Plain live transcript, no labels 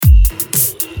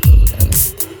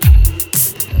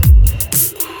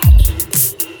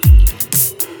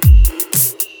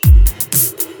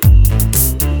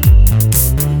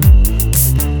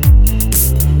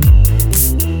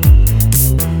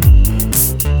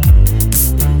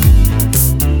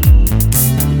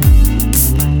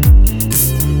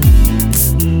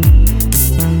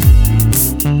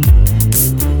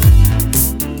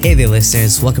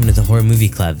listeners. Welcome to the Horror Movie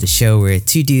Club, the show where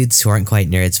two dudes who aren't quite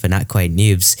nerds but not quite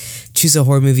noobs choose a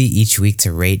horror movie each week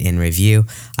to rate and review.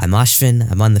 I'm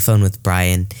Ashvin. I'm on the phone with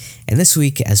Brian. And this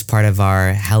week, as part of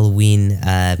our Halloween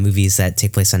movies that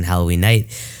take place on Halloween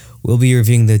night, we'll be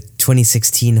reviewing the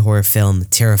 2016 horror film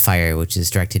Terrifier, which is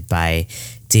directed by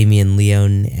Damien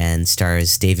Leone and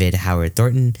stars David Howard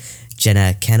Thornton,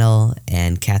 Jenna Kennel,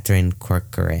 and Catherine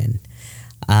Corcoran.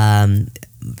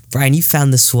 Brian, you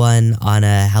found this one on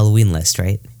a Halloween list,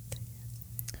 right?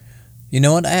 You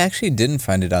know what? I actually didn't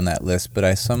find it on that list, but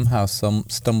I somehow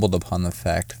stumbled upon the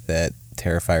fact that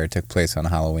Terrifier took place on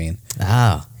Halloween.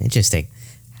 Oh, interesting.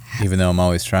 Even though I'm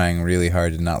always trying really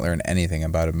hard to not learn anything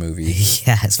about a movie.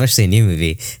 Yeah, especially a new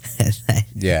movie.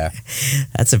 Yeah.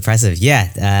 That's impressive.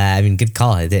 Yeah, I mean, good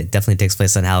call. It definitely takes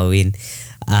place on Halloween.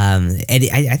 And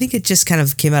I think it just kind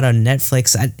of came out on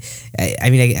Netflix. I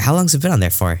mean, how long's it been on there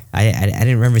for? I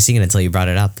didn't remember seeing it until you brought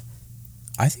it up.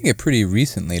 I think it pretty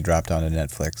recently dropped onto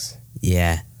Netflix.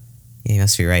 Yeah, you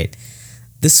must be right.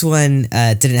 This one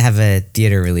didn't have a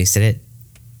theater release, did it?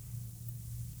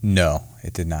 No,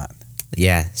 it did not.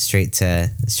 Yeah, straight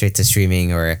to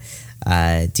streaming or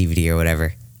DVD or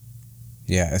whatever.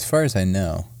 Yeah, as far as I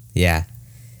know. Yeah.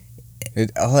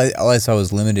 All I saw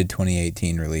was limited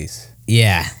 2018 release.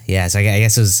 Yeah. So I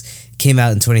guess it came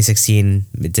out in 2016.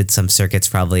 It did some circuits,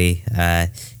 probably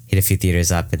hit a few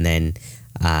theaters up, and then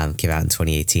came out in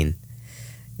 2018.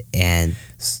 And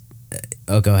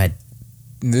go ahead.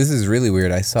 This is really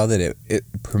weird. I saw that it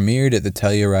premiered at the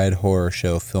Telluride Horror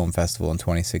Show Film Festival in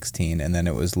 2016, and then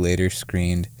it was later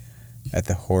screened at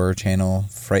the Horror Channel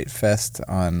Fright Fest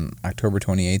on October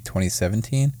 28th,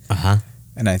 2017. Uh-huh.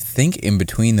 And I think in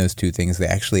between those two things, they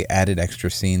actually added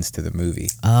extra scenes to the movie.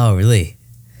 Oh, really?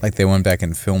 Like they went back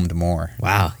and filmed more.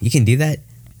 Wow, you can do that?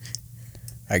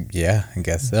 I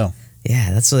guess so.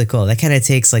 Yeah, that's really cool. That kind of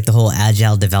takes like the whole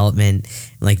agile development,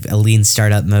 like a lean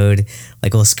startup mode.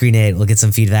 Like we'll screen it, we'll get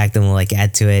some feedback, then we'll like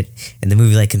add to it, and the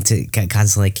movie like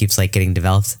constantly keeps like getting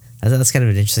developed. That's kind of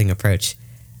an interesting approach.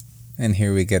 And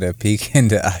here we get a peek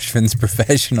into Ashvin's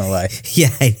professional life. Yeah,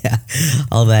 I know.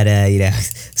 All that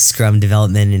Scrum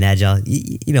development and agile,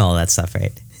 you know all that stuff,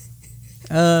 right?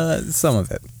 Some of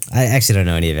it. I actually don't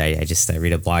know any of it. I just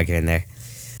read a blog here and there.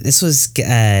 This was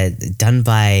done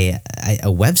by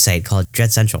a website called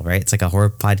Dread Central, right? It's like a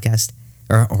horror podcast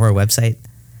or a horror website.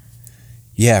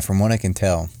 Yeah, from what I can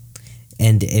tell.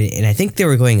 And I think they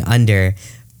were going under,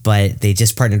 but they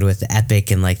just partnered with Epic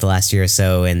in like the last year or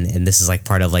so, and this is like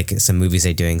part of like some movies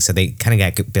they're doing. So they kind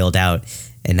of got bailed out,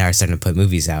 and now are starting to put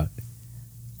movies out.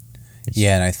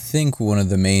 Yeah, and I think one of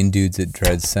the main dudes at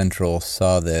Dread Central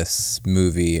saw this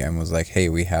movie and was like, "Hey,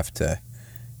 we have to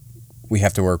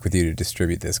work with you to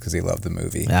distribute this," because he loved the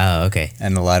movie. Oh, okay.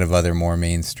 And a lot of other more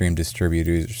mainstream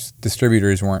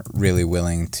distributors weren't really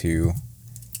willing to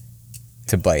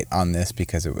bite on this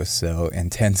because it was so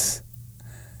intense,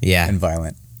 and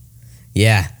violent.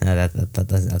 Yeah, no,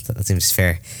 that seems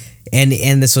fair.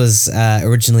 And this was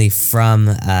originally from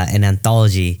an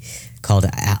anthology called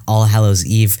All Hallows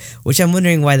Eve, which I'm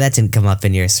wondering why that didn't come up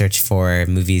in your search for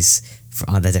movies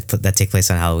that take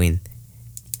place on Halloween.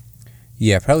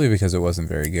 Yeah, probably because it wasn't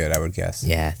very good, I would guess.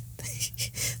 Yeah,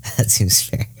 that seems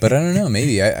fair. But I don't know,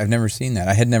 maybe. I've never seen that.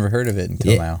 I had never heard of it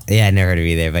until now. Yeah, I never heard of it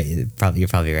either, but you're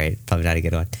probably right. Probably not a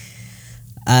good one.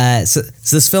 So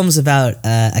this film's about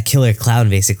a killer clown,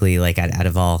 basically, like out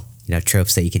of all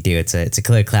tropes that you could do. It's a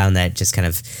killer clown that just kind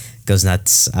of goes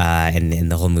nuts,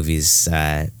 and the whole movie's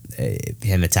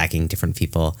him attacking different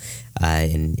people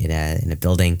in a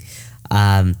building.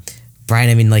 Brian,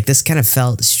 I mean, like this kind of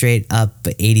felt straight up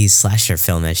 80s slasher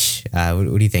filmish.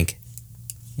 What do you think?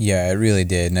 Yeah, it really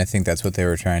did, and I think that's what they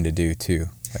were trying to do too,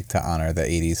 like to honor the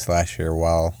 80s slasher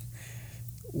while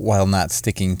not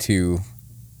sticking to.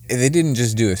 They didn't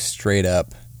just do a straight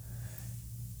up.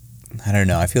 I don't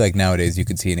know. I feel like nowadays you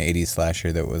could see an 80s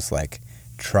slasher that was like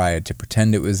tried to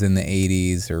pretend it was in the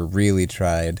 80s or really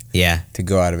tried to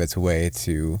go out of its way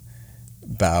to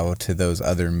bow to those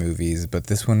other movies. But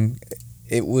this one,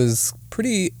 it was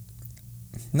pretty,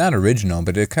 not original,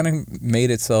 but it kind of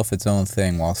made itself its own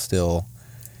thing while still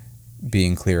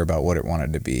being clear about what it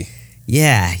wanted to be.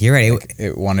 Yeah, you're right. Like,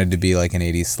 it wanted to be like an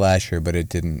 80s slasher, but it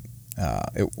didn't,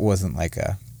 it wasn't like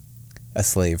a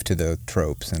slave to the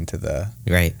tropes and to the...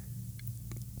 Right.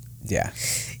 Yeah.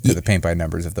 To the paint by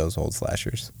numbers of those old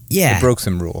slashers. Yeah. It broke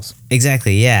some rules.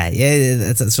 Exactly, yeah. Yeah,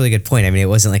 that's a really good point. I mean, it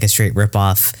wasn't like a straight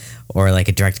ripoff or like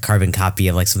a direct carbon copy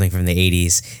of like something from the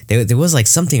 80s. There was like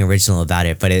something original about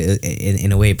it, but it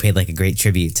in a way it paid like a great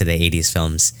tribute to the 80s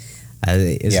films.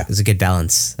 It was a good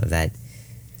balance of that.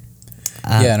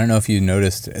 Yeah, I don't know if you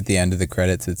noticed at the end of the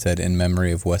credits it said in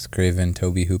memory of Wes Craven,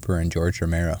 Tobe Hooper, and George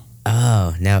Romero.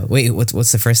 Oh, no. Wait,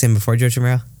 what's the first name before George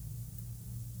Romero?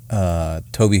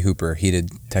 Tobe Hooper. He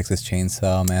did Texas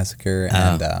Chainsaw Massacre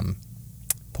and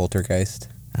Poltergeist,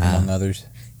 among others.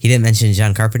 He didn't mention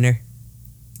John Carpenter?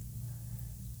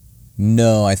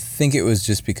 No, I think it was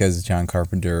just because John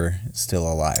Carpenter is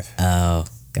still alive. Oh,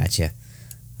 gotcha.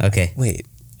 Okay. Wait,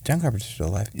 John Carpenter's still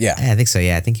alive? Yeah. I think so,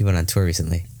 yeah. I think he went on tour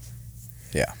recently.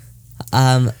 Yeah.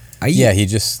 Are you? Yeah, he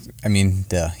just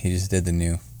did the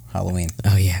new Halloween.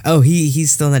 Oh, yeah. Oh,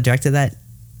 he's still not directed that?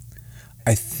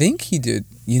 I think he did.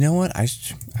 You know what? I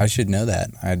should know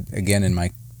that. Again, in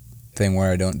my thing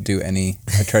where I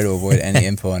try to avoid any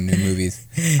info on new movies.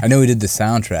 I know he did the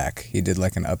soundtrack. He did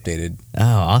like an updated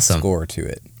awesome score to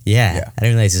it. Yeah. I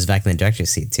didn't realize he was back in the director's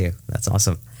seat too. That's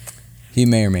awesome. He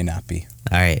may or may not be.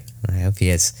 All right. I hope he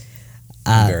is.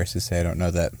 I'm embarrassed to say I don't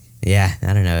know that. Yeah,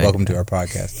 I don't know. Welcome to our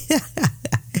podcast.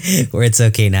 Where it's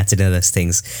okay not to know those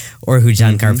things. Or who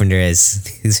John Carpenter is.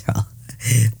 These are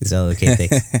all okay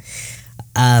things.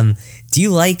 Do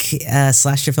you like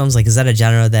slasher films? Like, is that a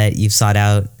genre that you've sought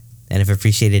out and have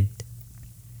appreciated?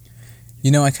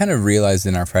 You know, I kind of realized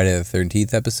in our Friday the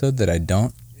 13th episode that I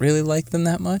don't really like them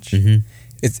that much. Mm-hmm.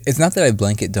 It's not that I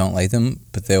blanket don't like them,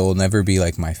 but they will never be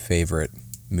like my favorite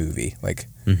movie. Like,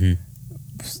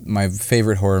 my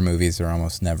favorite horror movies are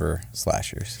almost never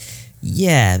slashers.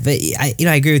 Yeah, but I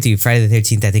agree with you. Friday the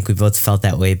 13th, I think we both felt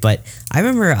that way. But I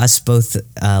remember us both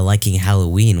liking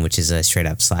Halloween, which is a straight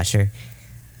up slasher.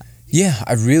 Yeah,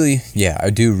 I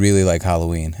do really like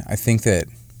Halloween. I think that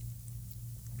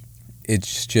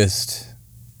it's just,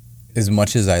 as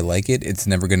much as I like it, it's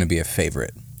never going to be a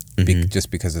favorite just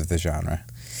because of the genre.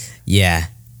 Yeah,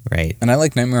 right. And I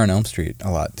like Nightmare on Elm Street a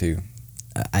lot too.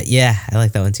 Yeah, I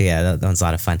like that one too. Yeah, that one's a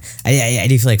lot of fun. I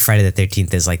do feel like Friday the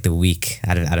 13th is like the weak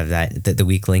out of that, the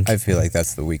weak link. I feel like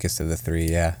that's the weakest of the three.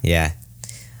 Yeah. Yeah.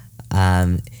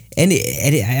 And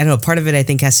I don't know. Part of it I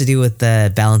think has to do with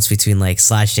the balance between like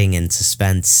slashing and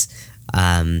suspense,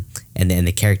 and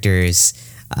the characters.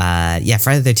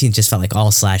 Friday the 13th just felt like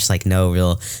all slash, like no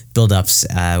real build-ups,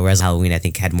 whereas Halloween I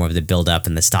think had more of the build-up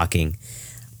and the stalking,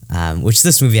 which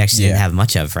this movie actually didn't have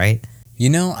much of, right? You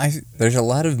know, there's a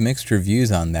lot of mixed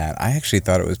reviews on that. I actually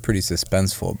thought it was pretty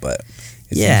suspenseful, but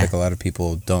it seems like a lot of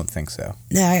people don't think so.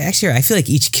 No, I feel like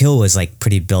each kill was like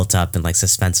pretty built up and like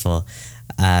suspenseful.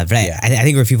 But I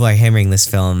think where people are hammering this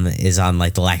film is on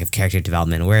like the lack of character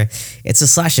development, where it's a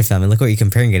slasher film and look what you're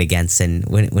comparing it against, and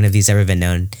when have these ever been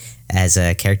known as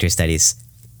character studies?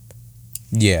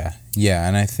 Yeah,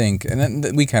 and I think, and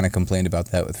then we kind of complained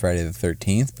about that with Friday the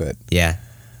 13th, but yeah,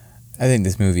 I think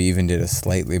this movie even did a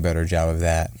slightly better job of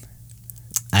that.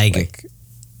 I agree.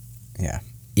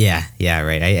 Yeah,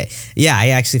 right. I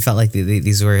actually felt like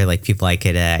these were like people I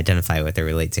could identify with or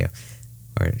relate to,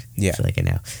 or feel like I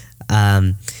know.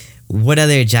 What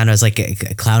other genres, like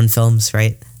clown films,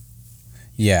 right?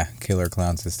 Yeah, killer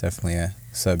clowns is definitely a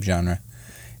subgenre.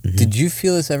 Did you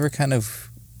feel this ever kind of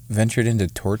ventured into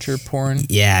torture porn?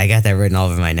 Yeah, I got that written all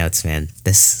over my notes, man.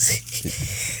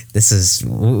 This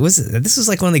was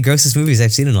like one of the grossest movies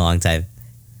I've seen in a long time.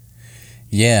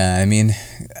 Yeah, I mean,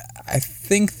 I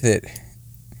think that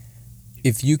I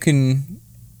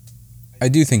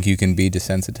do think you can be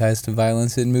desensitized to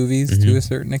violence in movies to a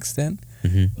certain extent.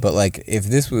 But like, if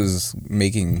this was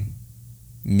making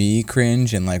me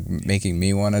cringe and like making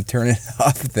me want to turn it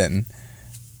off, then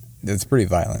it's pretty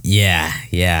violent. Yeah.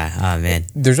 Oh man.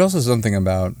 There's also something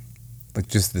about like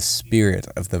just the spirit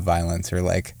of the violence, or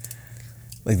like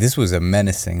this was a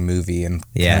menacing movie and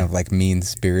kind of like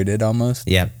mean-spirited almost.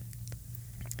 Yep.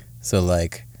 So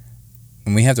like,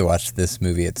 and we have to watch this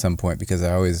movie at some point because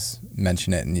I always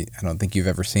mention it, and I don't think you've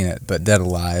ever seen it, but Dead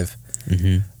Alive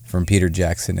from Peter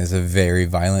Jackson is a very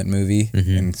violent movie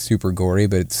and super gory,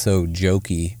 but it's so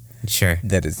jokey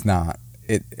that it's not.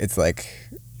 It's like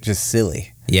just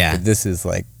silly. Yeah. But this is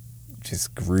like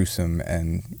just gruesome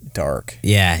and dark.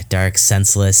 Yeah, dark,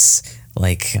 senseless,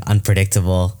 like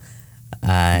unpredictable.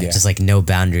 Just like no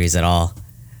boundaries at all.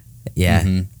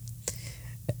 Yeah.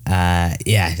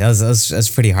 That was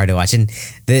pretty hard to watch, and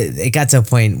it got to a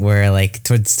point where like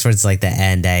towards like the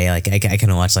end, I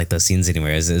couldn't watch like those scenes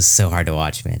anymore. It was so hard to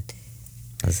watch, man.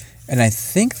 And I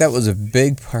think that was a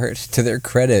big part, to their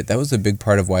credit, that was a big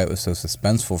part of why it was so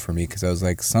suspenseful for me, because I was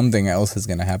like, something else is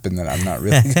going to happen that I'm not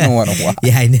really going to want to watch.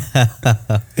 Yeah, I know.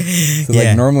 So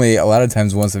like normally, a lot of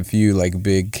times once a few like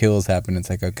big kills happen, it's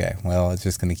like, okay, well, it's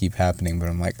just going to keep happening. But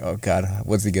I'm like, oh God,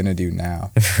 what's he going to do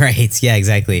now? Right, yeah,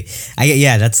 exactly.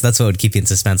 That's what would keep you in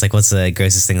suspense. Like, what's the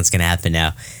grossest thing that's going to happen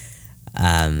now?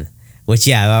 Which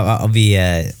I'll be.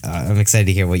 I'm excited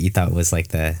to hear what you thought was like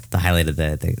the highlight of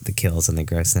the kills and the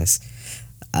grossness.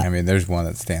 I mean, there's one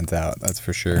that stands out. That's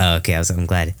for sure. Oh, okay. I'm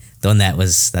glad. The one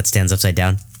that stands upside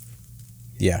down.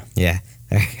 Yeah. Yeah.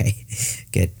 All right.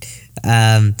 Good.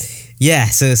 Yeah.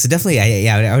 So definitely,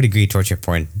 I would agree. Torture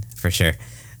porn for sure.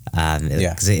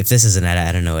 Yeah. Because if this isn't it,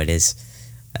 I don't know what it is.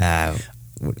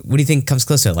 What do you think comes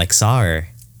close to it? Like Saw or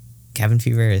Cabin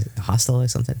Fever, or Hostel or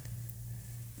something?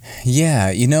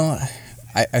 Yeah.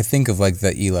 I think of like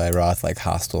the Eli Roth like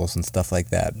Hostels and stuff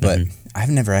like that, but I've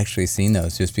never actually seen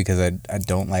those just because I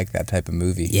don't like that type of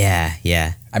movie. Yeah.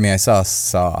 Yeah. I mean, I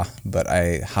saw, but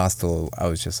Hostel, I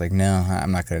was just like, no,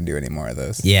 I'm not going to do any more of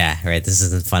those. Yeah. Right. This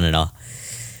isn't fun at all.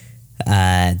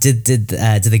 Did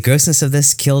the grossness of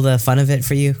this kill the fun of it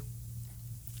for you?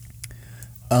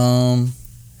 To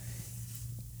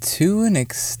an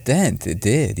extent, it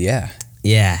did. Yeah.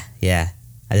 Yeah.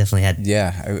 I definitely had.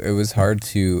 Yeah, it was hard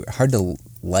to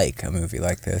like a movie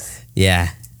like this. Yeah.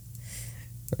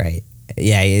 Right.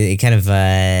 Yeah. It kind of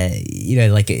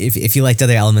like if you liked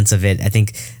other elements of it, I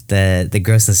think the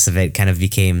grossness of it kind of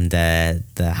became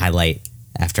the highlight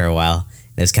after a while.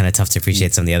 It was kind of tough to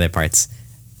appreciate some of the other parts.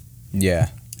 Yeah.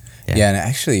 And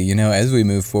actually, as we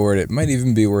move forward, it might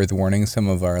even be worth warning some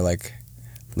of our like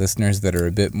listeners that are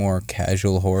a bit more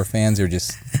casual horror fans or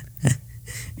just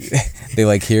they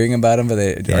like hearing about them, but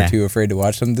they are too afraid to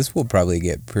watch them. This will probably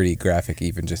get pretty graphic,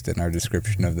 even just in our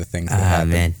description of the things that happen.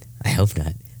 Man, I hope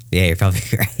not. Yeah, you're probably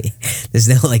right. There's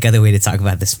no like other way to talk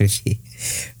about this movie.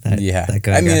 I mean,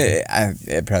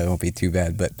 it probably won't be too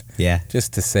bad, but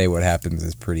just to say what happens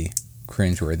is pretty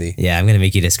cringeworthy. Yeah, I'm gonna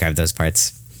make you describe those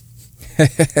parts.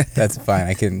 That's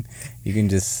fine. You can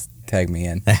just tag me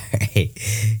in. All right,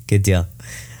 good deal.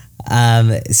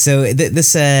 So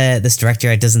this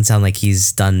director, it doesn't sound like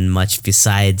he's done much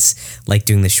besides like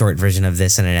doing the short version of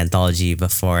this in an anthology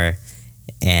before,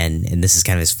 and this is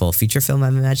kind of his full feature film,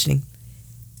 I'm imagining.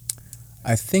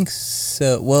 I think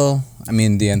so. Well, I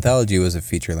mean, the anthology was a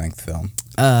feature-length film.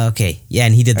 Okay. Yeah,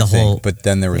 and he did the whole... But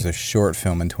then there was a short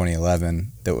film in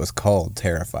 2011 that was called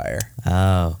Terrifier.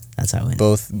 Oh, that's how it went.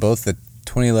 Both the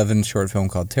 2011 short film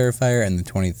called Terrifier and the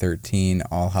 2013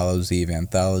 All Hallows Eve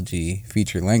anthology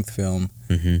feature-length film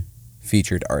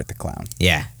featured Art the Clown.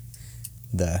 Yeah.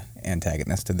 The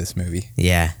antagonist of this movie.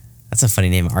 Yeah. That's a funny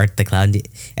name, Art the Clown.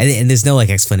 And there's no like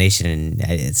explanation,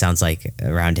 it sounds like,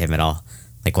 around him at all.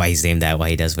 Like why he's named that, why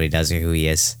he does what he does, or who he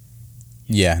is.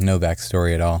 Yeah, no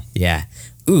backstory at all. Yeah.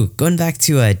 Ooh, going back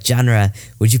to a genre,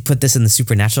 would you put this in the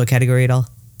supernatural category at all?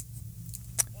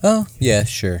 Oh, yeah,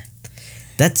 sure.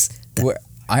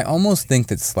 I almost think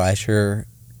that slasher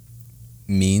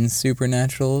means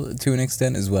supernatural to an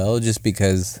extent as well, just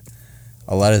because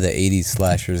a lot of the 80s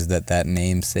slashers that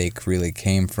namesake really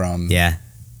came from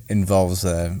involves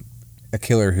a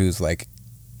killer who's like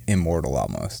immortal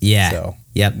almost. Yeah. So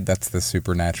yep. That's the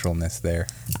supernaturalness there.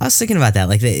 I was thinking about that.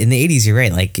 Like in the 80s, you're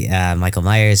right. Like Michael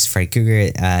Myers, Freddy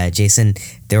Krueger, Jason,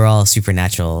 they were all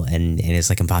supernatural and it's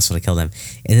like impossible to kill them.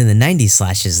 And in the 90s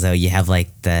slashes, though, you have like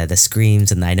the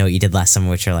screams and I Know What You Did Last Summer,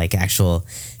 which are like actual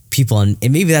people. And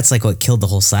maybe that's like what killed the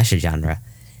whole slasher genre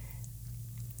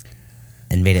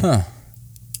and made it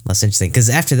less interesting. Because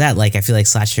after that, like I feel like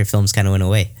slasher films kind of went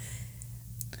away.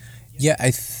 Yeah,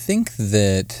 I think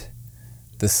that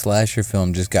the slasher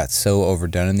film just got so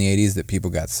overdone in the 80s that people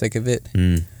got sick of it.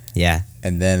 Yeah.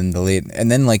 And then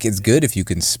like it's good if you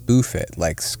can spoof it,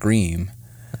 like Scream,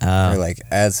 or like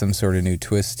add some sort of new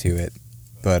twist to it.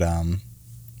 But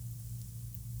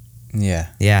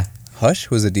yeah.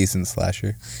 Hush was a decent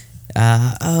slasher.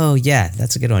 Oh yeah,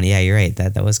 that's a good one. Yeah, you're right.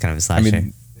 That was kind of a slasher. I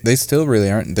mean, they still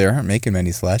really aren't making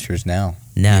many slashers now.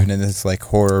 No. Even in this like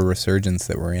horror resurgence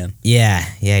that we're in. Yeah,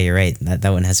 you're right.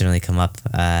 That one hasn't really come up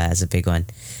as a big one.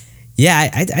 Yeah,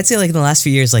 I'd say like in the last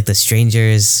few years, like The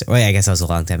Strangers, or I guess that was a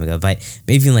long time ago, but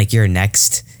maybe even like You're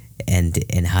Next and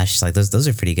Hush, like those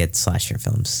are pretty good slasher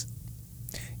films.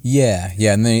 Yeah,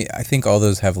 and I think all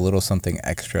those have a little something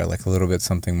extra, like a little bit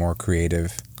something more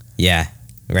creative. Yeah,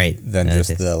 right. Than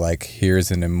just the like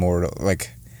here's an immortal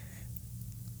like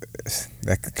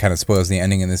that kind of spoils the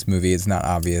ending in this movie. It's not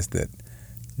obvious that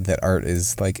Art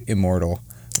is like immortal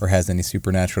or has any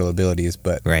supernatural abilities,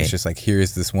 but it's just like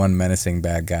here's this one menacing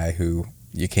bad guy who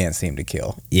you can't seem to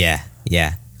kill. Yeah.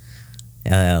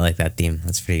 I like that theme.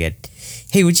 That's pretty good.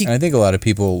 Hey, would you? And I think a lot of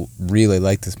people really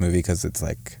like this movie because it's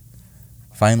like,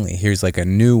 finally, here's like a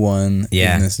new one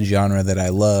in this genre that I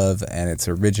love, and it's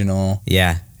original.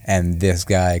 Yeah. And this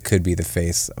guy could be the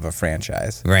face of a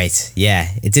franchise. Right. Yeah.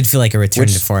 It did feel like a return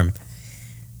to form.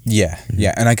 Yeah,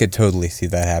 and I could totally see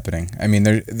that happening. I mean,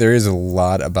 there is a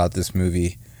lot about this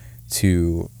movie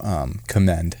to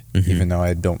commend, even though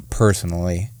I don't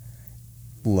personally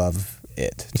love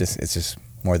it. It's just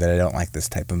more that I don't like this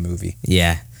type of movie.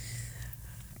 Yeah.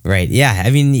 Right. Yeah.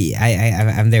 I mean,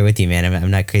 I'm there with you, man.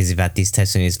 I'm not crazy about these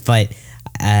types of movies, but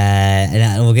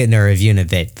and we'll get into a review in a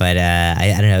bit. But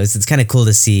I don't know. It's kind of cool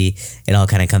to see it all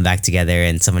kind of come back together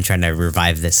and someone trying to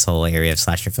revive this whole area of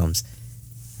slasher films.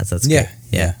 That's yeah, great.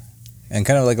 yeah, and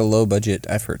kind of like a low budget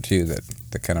effort too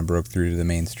that kind of broke through to the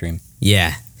mainstream.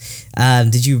 Yeah.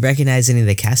 Did you recognize any of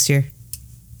the cast here?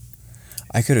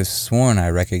 I could have sworn I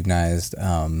recognized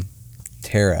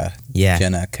Tara,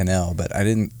 Jenna Cannell, but I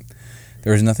didn't.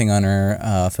 There was nothing on her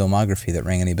filmography that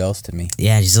rang any bells to me.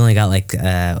 Yeah, she's only got like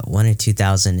 1,000 or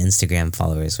 2,000 Instagram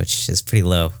followers, which is pretty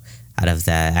low out of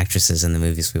the actresses in the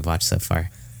movies we've watched so far.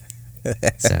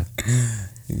 So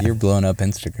you're blowing up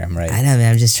Instagram, right? I know,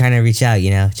 man. I'm just trying to reach out,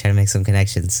 trying to make some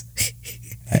connections.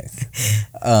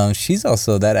 Nice. She's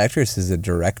also, that actress is a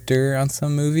director on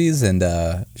some movies, and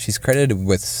she's credited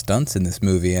with stunts in this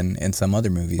movie and in some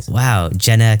other movies. Wow,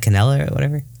 Jenna Cannell or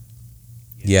whatever?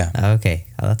 Yeah. Oh, okay.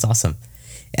 Oh, that's awesome.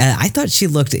 I thought she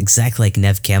looked exactly like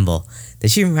Neve Campbell.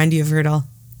 Did she remind you of her at all?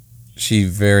 She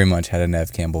very much had a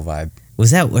Neve Campbell vibe.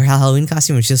 Was that her Halloween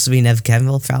costume? Was she supposed to be Neve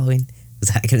Campbell for Halloween?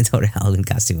 I couldn't tell what her Halloween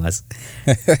costume was.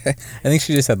 I think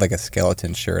she just had like a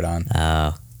skeleton shirt on.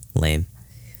 Oh, lame.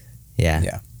 Yeah.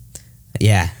 Yeah.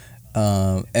 Yeah.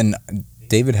 And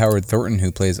David Howard Thornton,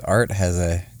 who plays Art, has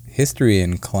a history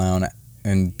in clown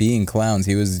and being clowns.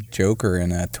 He was Joker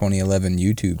in a 2011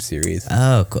 YouTube series.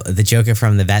 Oh, cool. The Joker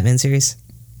from the Batman series?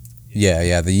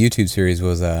 Yeah. The YouTube series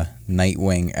was a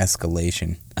Nightwing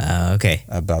Escalation. Oh, okay.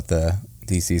 About the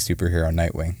DC superhero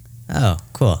Nightwing. Oh,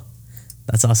 cool.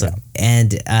 That's awesome. Yeah.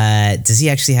 And does he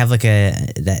actually have like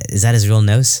is that his real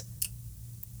nose?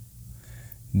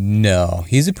 No,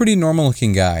 he's a pretty normal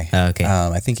looking guy. Oh, okay.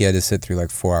 I think he had to sit through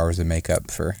like 4 hours of makeup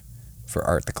for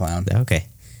Art the Clown. Okay.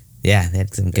 Yeah, they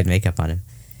had some good makeup on him.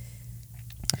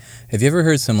 Have you ever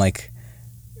heard some I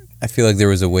feel like there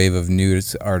was a wave of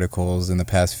news articles in the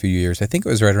past few years. I think it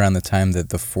was right around the time that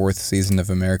the 4th season of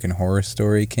American Horror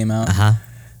Story came out. Uh-huh.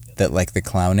 That the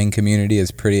clowning community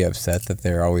is pretty upset that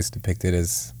they're always depicted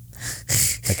as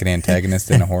like an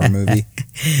antagonist in a horror movie.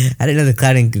 I didn't know the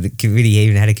clowning community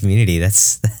even had a community.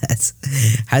 That's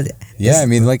how. Yeah, I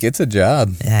mean, it's a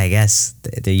job. Yeah, I guess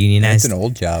they're unionized. It's an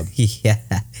old job.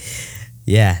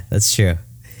 Yeah, that's true.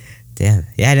 Damn.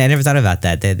 Yeah, I never thought about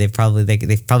that. They probably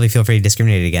feel pretty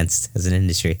discriminated against as an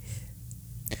industry.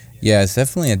 Yeah, it's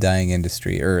definitely a dying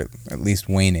industry, or at least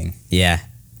waning. Yeah.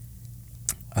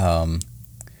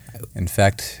 In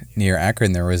fact, near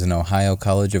Akron, there was an Ohio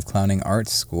College of Clowning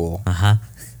Arts school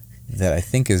that I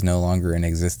think is no longer in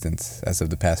existence as of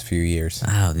the past few years.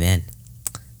 Oh, man.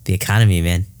 The economy,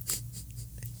 man.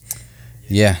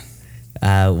 Yeah.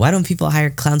 Why don't people hire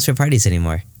clowns for parties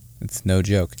anymore? It's no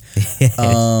joke. It's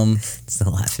the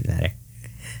laughing matter.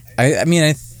 I mean,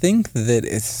 I think that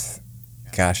it's...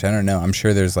 Gosh, I don't know. I'm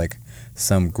sure there's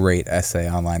some great essay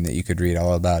online that you could read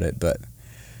all about it, but...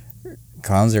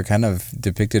 Clowns are kind of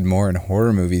depicted more in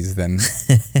horror movies than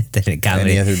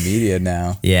any other media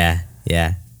now. Yeah.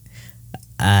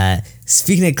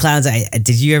 Speaking of clowns,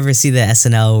 did you ever see the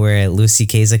SNL where Louis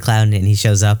C.K.'s a clown and he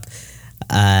shows up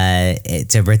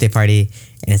to a birthday party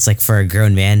and it's for a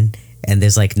grown man and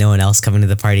there's no one else coming to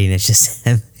the party and it's just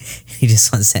him. He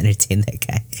just wants to entertain that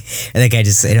guy. And that guy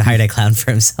just hired a clown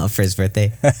for himself for his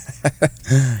birthday.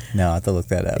 No, I'll have to look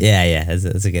that up. Yeah,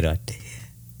 that's a good one.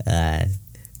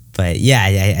 But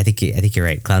yeah, I think you're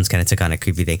right. Clowns kind of took on a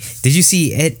creepy thing. Did you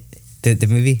see it, the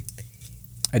movie?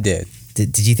 I did.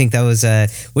 Did you think that was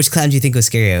which clown do you think was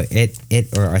scarier,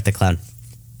 it or Art the Clown?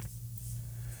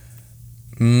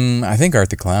 I think Art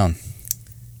the Clown.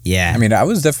 Yeah. I mean, I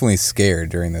was definitely scared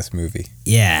during this movie.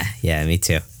 Yeah, me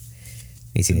too.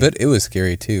 But it was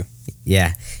scary too.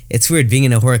 Yeah, it's weird being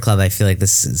in a horror club. I feel like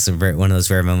this is one of those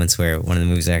rare moments where one of the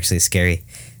movies are actually scary.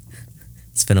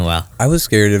 It's been a while. I was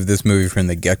scared of this movie from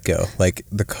the get-go.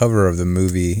 The cover of the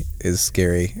movie is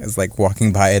scary. It's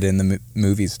walking by it in the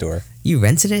movie store. You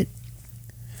rented it?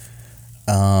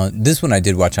 This one I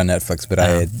did watch on Netflix, but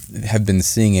I have been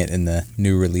seeing it in the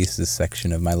new releases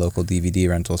section of my local DVD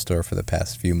rental store for the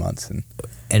past few months.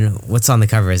 And what's on the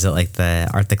cover? Is it the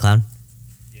Art the Clown?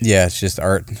 Yeah, it's just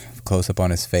Art close up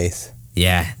on his face.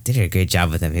 Yeah, they did a great job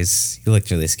with him. He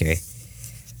looked really scary.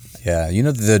 Yeah,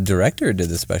 the director did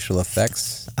the special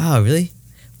effects. Oh, really?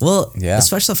 Well, yeah. The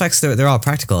special effects, they're all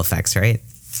practical effects, right?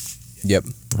 Yep.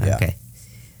 Okay.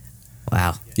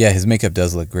 Wow. Yeah, his makeup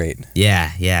does look great.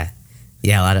 Yeah. A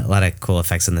lot of cool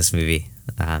effects in this movie.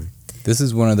 This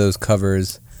is one of those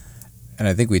covers, and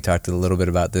I think we talked a little bit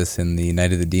about this in the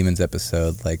Night of the Demons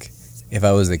episode. if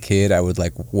I was a kid, I would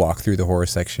like walk through the horror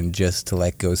section just to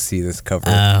like go see this cover,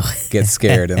 get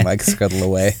scared, and like scuttle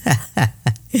away.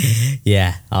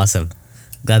 Yeah, awesome.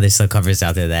 Glad there's still covers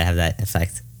out there that have that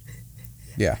effect.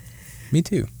 Yeah, me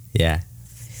too. Yeah.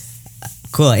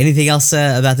 Cool. Anything else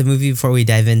about the movie before we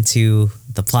dive into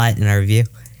the plot in our review?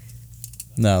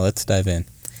 No, let's dive in.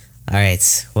 All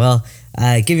right. Well,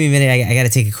 give me a minute. I got to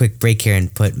take a quick break here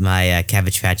and put my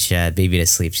Cabbage Patch baby to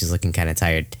sleep. She's looking kind of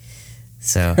tired.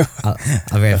 So I'll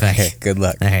be right back. Okay, good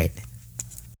luck. All right.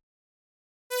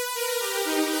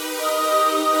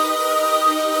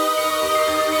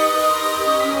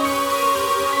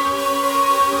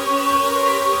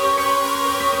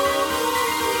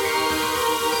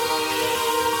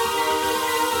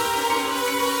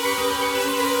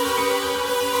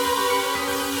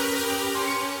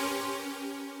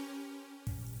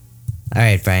 All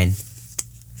right, Brian.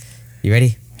 You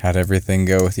ready? How'd everything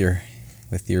go with your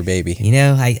baby? You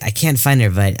know, I can't find her,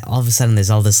 but all of a sudden there's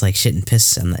all this like shit and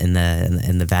piss in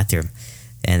the bathroom,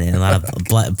 and a lot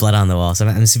of blood on the wall. So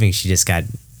I'm assuming she just got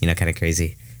kind of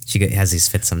crazy. Has these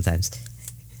fits sometimes.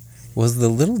 Was the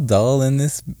little doll in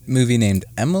this movie named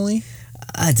Emily?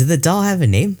 Did the doll have a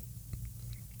name?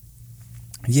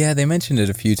 Yeah, they mentioned it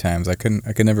a few times. I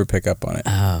could never pick up on it.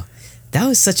 Oh, that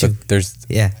was such but there's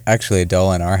actually a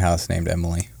doll in our house named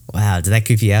Emily. Wow, did that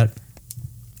creep you out?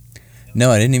 No,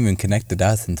 I didn't even connect the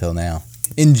dots until now.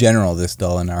 In general, this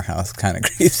doll in our house kind of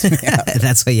creeps me out.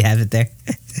 That's why you have it there.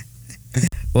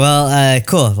 Well,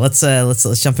 cool. Let's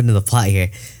jump into the plot here.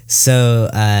 So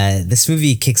this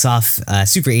movie kicks off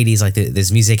super 80s, like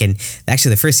there's music, and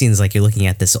actually the first scene is like you're looking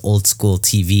at this old school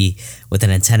TV with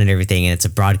an antenna and everything, and it's a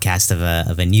broadcast of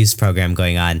a news program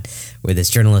going on where this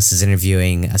journalist is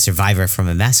interviewing a survivor from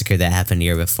a massacre that happened a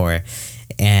year before.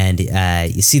 And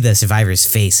you see the survivor's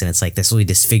face, and it's like this really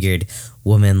disfigured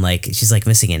woman, like she's like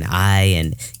missing an eye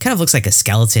and kind of looks like a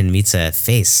skeleton meets a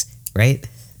face, right?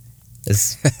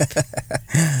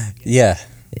 Yeah,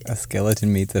 a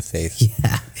skeleton meets a face.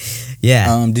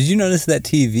 Yeah. Did you notice that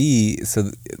TV? So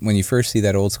when you first see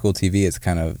that old school TV, it's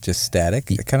kind of just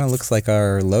static. It kind of looks like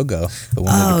our logo, the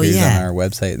one that appears on our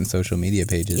website and social media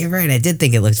pages. You're right. I did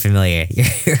think it looked familiar.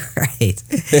 You're right.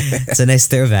 It's a nice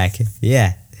throwback.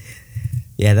 Yeah.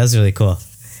 Yeah, that was really cool.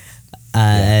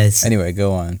 Anyway,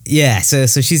 go on. Yeah, so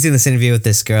she's doing this interview with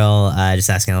this girl,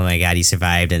 just asking, "Oh my God, you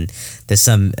survived!" And there's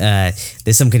some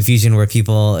confusion where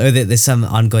there's some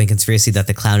ongoing conspiracy that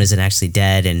the clown isn't actually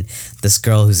dead, and this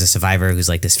girl who's a survivor who's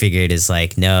like disfigured is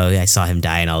like, "No, I saw him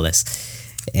die," and all this.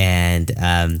 And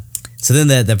so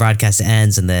then the broadcast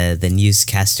ends, and the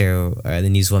newscaster or the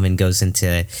newswoman goes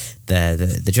into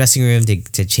the dressing room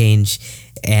to change,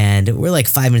 and we're like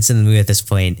 5 minutes in the movie at this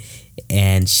point.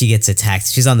 And she gets attacked.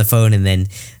 She's on the phone, and then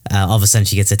all of a sudden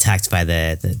she gets attacked by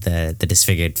the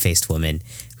disfigured faced woman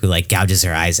who like gouges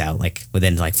her eyes out like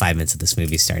within like 5 minutes of this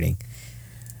movie starting.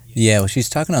 Yeah, well, she's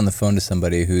talking on the phone to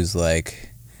somebody who's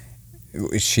like,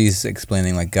 she's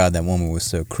explaining like, God, that woman was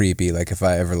so creepy. Like, if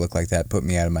I ever look like that, put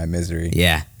me out of my misery.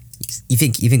 Yeah, you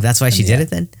think that's why she did it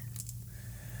then?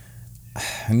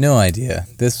 No idea.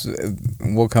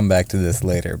 We'll come back to this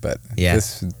later, but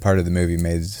this part of the movie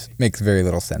makes very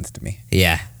little sense to me.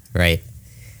 Yeah, right.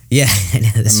 Yeah.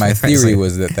 My theory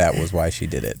was that was why she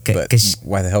did it, but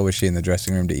why the hell was she in the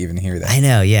dressing room to even hear that? I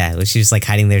know, yeah. Was she just like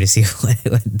hiding there to see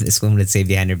what this woman had saved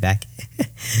behind her back?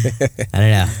 I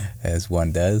don't know. As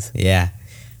one does. Yeah.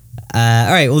 All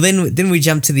right. Well, then we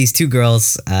jump to these two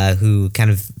girls who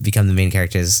kind of become the main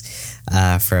characters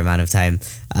for a amount of time.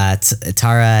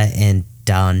 Tara and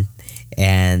Dawn,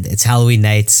 and it's Halloween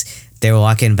night. They were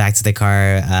walking back to the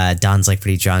car. Dawn's like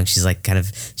pretty drunk. She's kind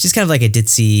of like a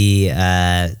ditzy,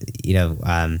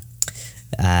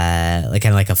 like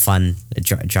kind of like a fun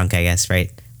drunk, I guess,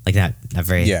 right? Like not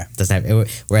very doesn't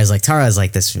have. Whereas like Tara is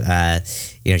like this,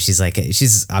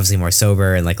 she's obviously more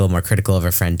sober and like a little more critical of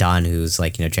her friend Dawn, who's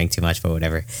like drank too much, but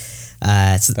whatever.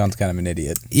 So Dawn's kind of an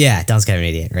idiot. Yeah, Dawn's kind of an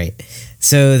idiot, right?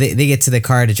 So they get to the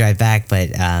car to drive back,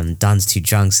 but Dawn's too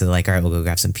drunk, so they're like, all right, we'll go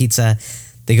grab some pizza.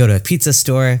 They go to a pizza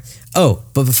store. Oh,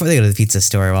 but before they go to the pizza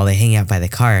store, while they hang out by the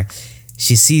car,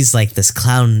 she sees like this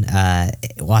clown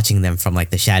watching them from like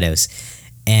the shadows.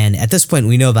 And at this point,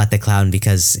 we know about the clown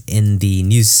because in the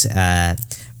news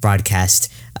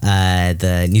broadcast,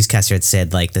 the newscaster had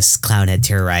said like this clown had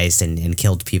terrorized and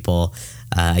killed people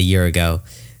a year ago.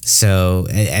 So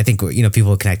I think people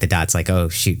will connect the dots like, oh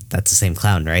shoot, that's the same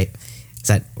clown, right? Is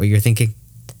that what you're thinking?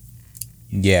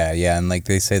 Yeah, and like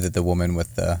they say that the woman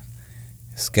with the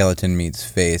skeleton meets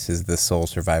face is the sole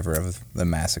survivor of the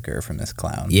massacre from this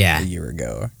clown a year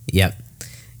ago. Yep.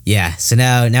 Yeah, so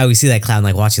now we see that clown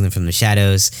like watching them from the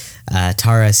shadows.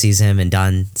 Tara sees him and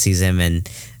Dawn sees him, and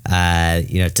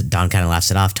Don kind of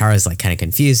laughs it off. Tara's like kind of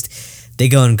confused. They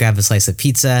go and grab a slice of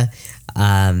pizza,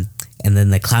 and then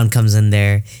the clown comes in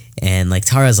there, and like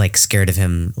Tara's like scared of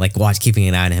him, like keeping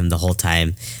an eye on him the whole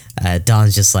time.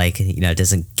 Dawn's just like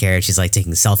doesn't care. She's like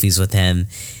taking selfies with him,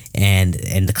 and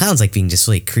the clown's like being just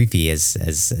really creepy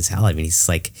as hell. I mean, he's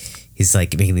like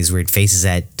making these weird faces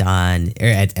at Dawn or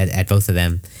at both of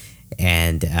them,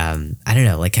 and I don't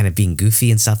know, like kind of being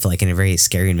goofy and stuff, but like in a very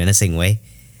scary and menacing way.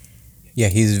 Yeah,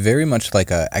 he's very much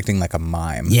like acting like a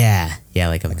mime. Yeah,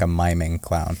 like a miming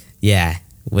clown. Yeah,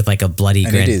 with like a bloody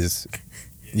grin. And it is.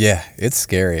 Yeah, it's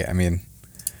scary. I mean,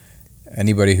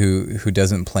 anybody who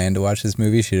doesn't plan to watch this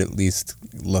movie should at least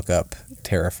look up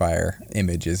Terrifier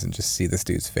images and just see this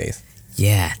dude's face.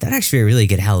 Yeah, that'd actually be a really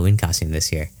good Halloween costume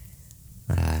this year.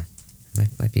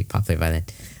 Might be popular by then.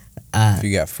 If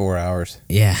you got 4 hours.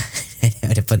 Yeah, I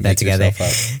had to put that together.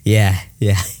 Yeah.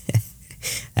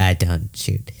 I don't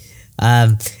shoot.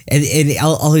 And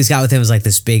all he's got with him is like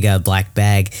this big black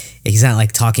bag. He's not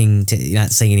like talking to, not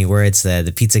saying any words.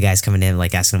 The pizza guy's coming in,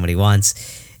 like asking him what he wants,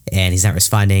 and he's not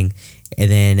responding.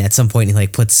 And then at some point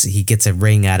he gets a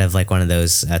ring out of like one of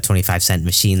those 25-cent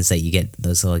machines that you get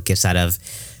those little gifts out of,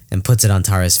 and puts it on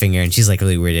Tara's finger, and she's like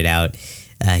really weirded out.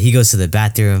 He goes to the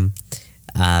bathroom,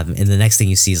 and the next thing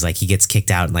you see is like he gets kicked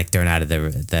out and like thrown out of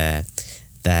the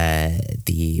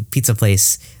pizza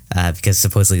place because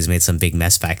supposedly he's made some big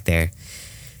mess back there.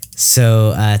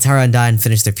 So Tara and Dawn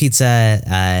finish their pizza,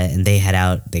 and they head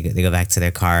out. They go back to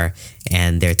their car,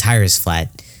 and their tire is flat.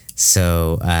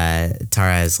 So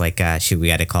Tara is like, shoot, we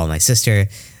got to call my sister.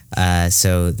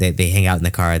 So they hang out in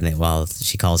the car, and while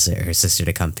she calls her sister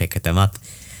to come pick them up.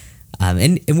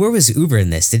 And where was Uber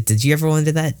in this? Did you ever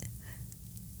wonder that?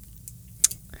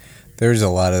 There's a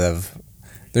lot of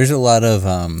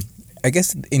I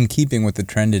guess in keeping with the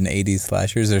trend in 80s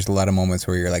slashers, there's a lot of moments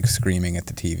where you're like screaming at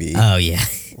the TV. Oh yeah.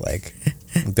 Like,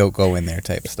 don't go in there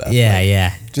type stuff. Yeah, like,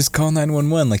 yeah. Just call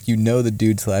 911. Like, the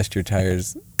dude slashed your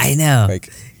tires. I know.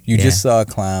 Like, you just saw a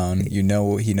clown. He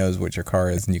knows what your car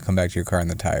is, and you come back to your car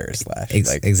and the tire is slashed.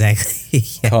 Exactly.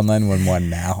 Yeah. Call 911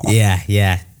 now.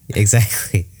 Yeah.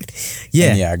 Exactly.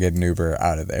 Yeah. And get an Uber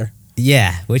out of there.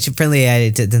 Yeah, which apparently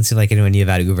it didn't seem like anyone knew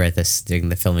about Uber during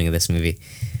the filming of this movie.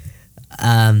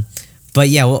 But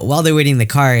yeah, while they're waiting in the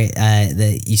car,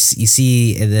 you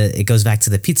see it goes back to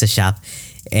the pizza shop,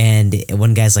 and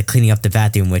one guy's like cleaning up the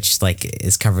bathroom, which like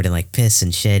is covered in like piss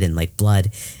and shit and like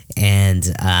blood,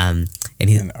 and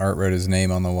Art wrote his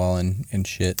name on the wall and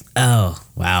shit. Oh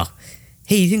wow!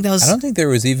 Hey, you think that was? I don't think there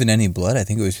was even any blood. I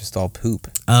think it was just all poop.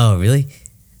 Oh really?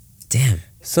 Damn.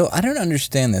 So I don't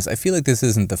understand this. I feel like this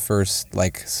isn't the first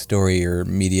like story or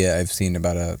media I've seen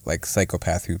about a like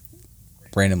psychopath who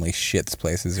randomly shits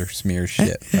places or smears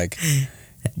shit. Like,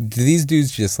 do these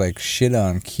dudes just like shit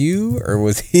on cue, or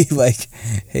was he like,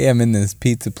 hey, I'm in this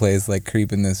pizza place like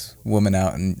creeping this woman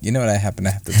out, and you know what, I happen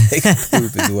to have to take a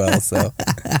poop as well, so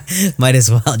might as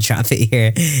well drop it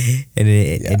here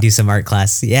and do some art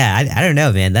class. Yeah, I don't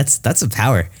know, man. That's a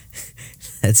power.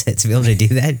 That's it, to be able to do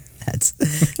that. That's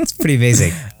pretty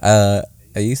amazing. I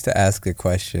used to ask a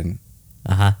question.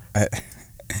 I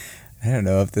don't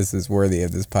know if this is worthy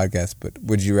of this podcast, but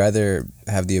would you rather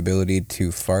have the ability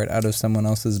to fart out of someone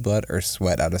else's blood or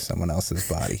sweat out of someone else's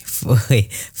body?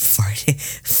 Wait,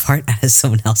 fart out of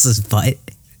someone else's butt?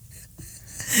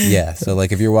 Yeah, so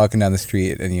like if you're walking down the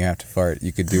street and you have to fart,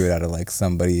 you could do it out of like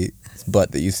somebody's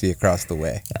butt that you see across the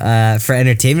way. For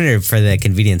entertainment or for the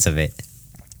convenience of it?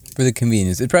 For the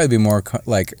convenience. It'd probably be more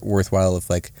like worthwhile if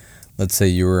like, let's say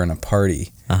you were in a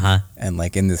party and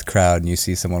like in this crowd and you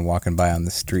see someone walking by on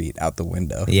the street out the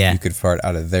window. Yeah. You could fart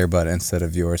out of their butt instead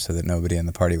of yours so that nobody in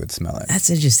the party would smell it. That's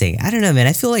interesting. I don't know, man.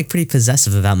 I feel like pretty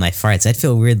possessive about my farts. I'd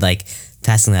feel weird like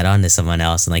passing that on to someone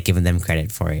else and like giving them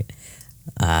credit for it.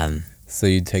 So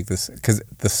you'd take this, because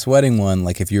the sweating one,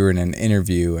 like if you were in an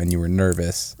interview and you were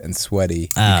nervous and sweaty,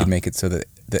 you could make it so that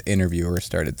the interviewer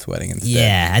started sweating instead.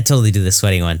 Yeah, I'd totally do the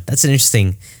sweating one. That's an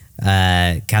interesting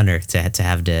counter to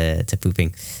have to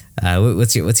pooping.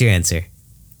 What's your answer?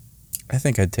 I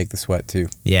think I'd take the sweat too.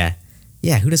 Yeah.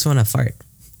 Who doesn't want to fart?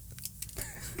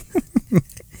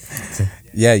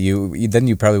 Yeah, you then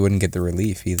you probably wouldn't get the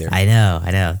relief either. I know.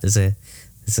 There's a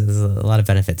lot of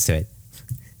benefits to it.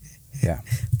 Yeah.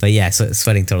 But yeah, so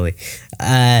sweating totally.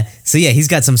 So yeah, he's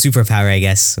got some superpower, I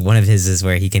guess. One of his is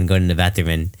where he can go in the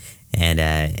bathroom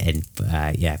and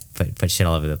put shit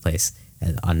all over the place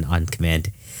on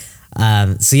command.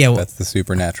 So yeah, that's the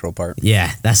supernatural part.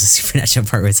 Yeah, that's the supernatural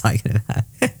part we're talking about.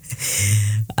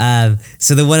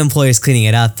 So the one employee is cleaning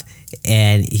it up,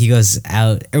 and he goes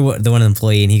out, or the one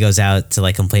employee, and he goes out to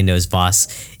like complain to his boss,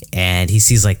 and he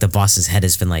sees like the boss's head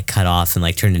has been like cut off and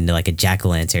like turned into like a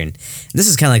jack-o'-lantern. This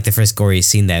is kind of like the first gory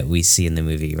scene that we see in the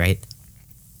movie, right?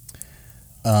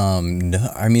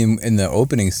 No, I mean, in the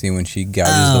opening scene when she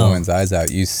gouges the woman's eyes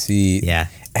out, you see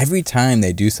every time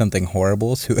they do something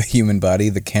horrible to a human body,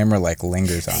 the camera like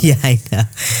lingers on it. Yeah, I know.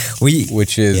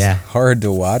 Which is hard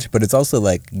to watch, but it's also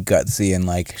like gutsy and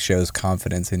like shows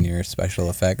confidence in your special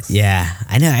effects. Yeah,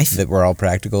 I know. That were all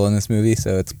practical in this movie,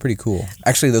 so it's pretty cool.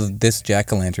 Actually, this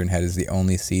jack-o'-lantern head is the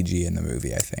only CG in the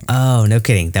movie, I think. Oh, no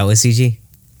kidding. That was CG?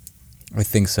 I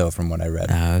think so, from what I read.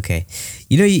 Oh, okay.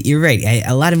 You know, you're right.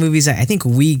 A lot of movies, I think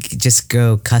we just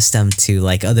go custom to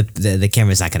like, oh, the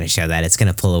camera's not going to show that. It's going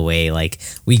to pull away. Like,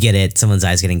 we get it. Someone's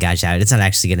eye's getting gouged out. It's not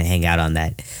actually going to hang out on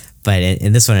that. But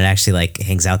in this one, it actually like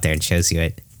hangs out there and shows you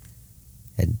it.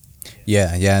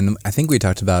 Yeah, and I think we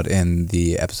talked about in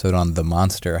the episode on The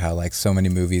Monster how like so many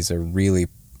movies are really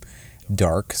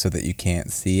dark so that you can't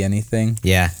see anything.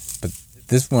 Yeah.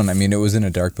 This one, I mean, it was in a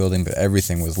dark building, but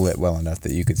everything was lit well enough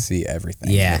that you could see everything.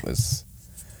 Yeah. It was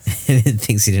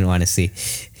things he didn't want to see.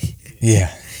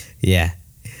 Yeah. Yeah.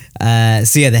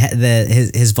 So yeah,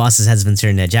 his boss's head's been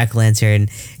turned into a jack-o'-lantern,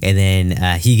 and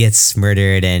then he gets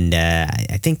murdered, and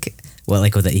I think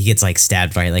he gets like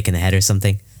stabbed right like in the head or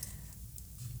something.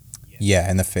 Yeah,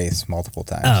 in the face multiple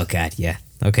times. Oh god, yeah.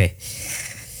 Okay.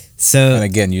 So and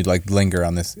again, you'd like linger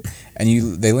on this,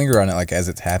 and they linger on it like as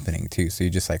it's happening too. So you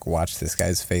just like watch this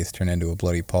guy's face turn into a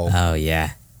bloody pulp. Oh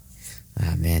yeah.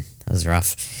 Oh man, that was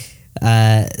rough.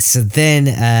 So then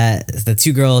the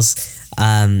two girls,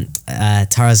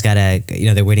 Tara's gotta,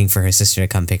 they're waiting for her sister to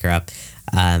come pick her up,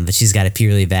 but she's gotta pee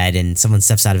really bad, and someone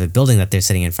steps out of a building that they're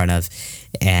sitting in front of,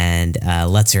 and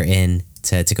lets her in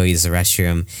to go use the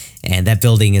restroom, and that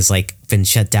building is like been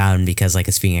shut down because like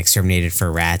it's being exterminated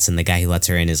for rats, and the guy who lets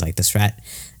her in is like this rat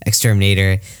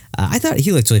exterminator. I thought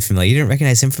he looked really familiar. You didn't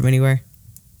recognize him from anywhere?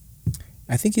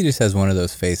 I think he just has one of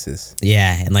those faces.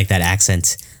 Yeah, and like that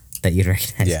accent that you'd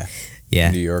recognize.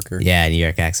 Yeah, New Yorker. Yeah, New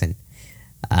York accent.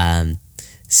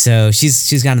 So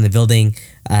she's gone in the building.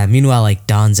 Meanwhile, like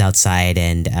Dawn's outside,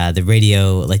 and the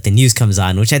radio, like the news comes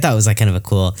on, which I thought was like kind of a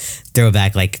cool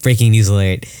throwback, like breaking news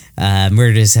alert.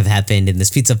 Murders have happened in this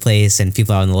pizza place, and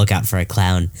people are on the lookout for a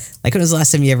clown. Like, when was the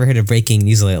last time you ever heard a breaking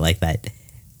news alert like that?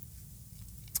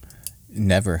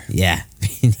 Never. Yeah,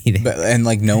 me neither. And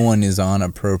like no one is on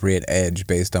appropriate edge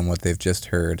based on what they've just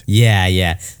heard.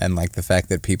 Yeah. And like the fact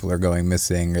that people are going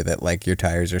missing, or that like your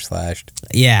tires are slashed.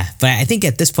 Yeah, but I think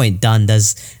at this point Dawn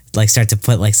does like start to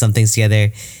put like some things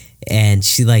together, and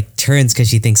she like turns because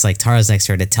she thinks like Tara's next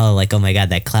to her to tell her like, oh my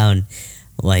god, that clown,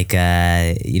 like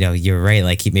you're right,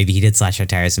 like maybe he did slash her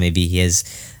tires, so maybe he is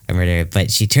a murderer. But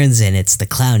she turns and it's the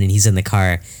clown, and he's in the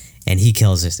car, and he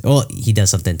kills her. Well, he does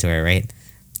something to her, right?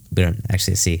 We don't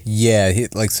actually see. Yeah,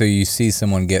 so you see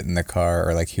someone get in the car,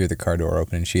 or like hear the car door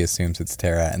open, and she assumes it's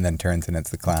Tara, and then turns and it's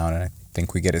the clown, and I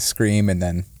think we get a scream, and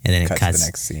then it cuts to the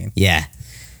next scene. Yeah.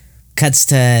 Cuts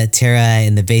to Tara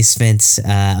in the basement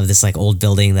of this like old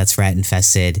building that's rat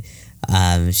infested.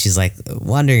 She's like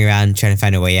wandering around trying to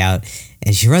find a way out,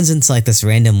 and she runs into like this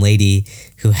random lady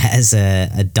who has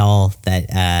a doll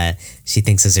that she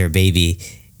thinks is her baby,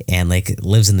 and like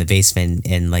lives in the basement,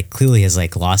 and like clearly has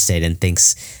like lost it and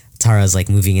thinks Tara's like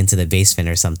moving into the basement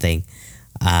or something.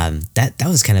 That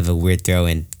was kind of a weird throw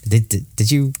in.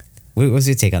 Did you? What was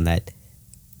your take on that?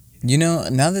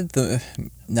 Now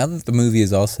that the movie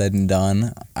is all said and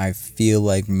done, I feel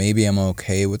like maybe I'm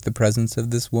okay with the presence of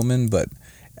this woman, but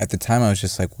at the time I was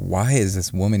just like, why is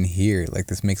this woman here? Like,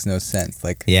 this makes no sense.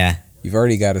 Like, yeah, you've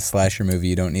already got a slasher movie.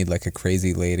 You don't need like a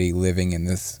crazy lady living in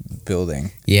this building.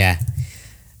 Yeah.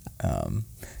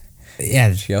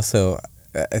 Yeah. She also,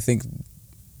 I think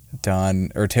Dawn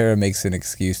or Tara makes an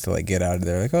excuse to like get out of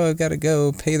there. Like, oh, I've got to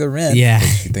go pay the rent. Yeah.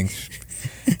 She thinks,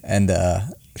 and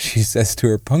she says to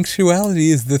her, punctuality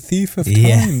is the thief of time,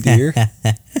 Yeah. dear.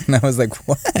 And I was like,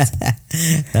 what?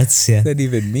 That's What does that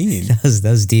even mean? That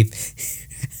was deep.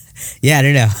 Yeah, I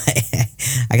don't know.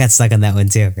 I got stuck on that one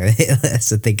too.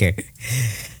 That's a thinker.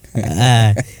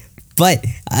 But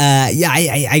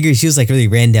I agree. She was like really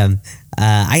random.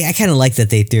 I kind of like that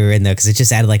they threw her in though, because it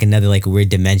just added like another like weird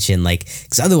dimension. Like,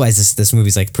 because otherwise this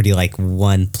movie's like pretty like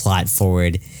one plot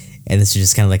forward, and this is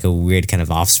just kind of like a weird kind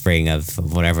of offspring of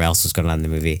whatever else was going on in the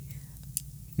movie.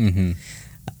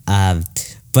 Mm-hmm.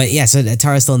 But yeah, so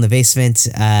Tara's still in the basement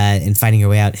and finding her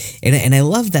way out, and I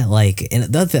love that. Like, and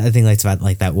the other thing I liked about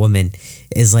like that woman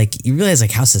is like you realize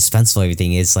like how suspenseful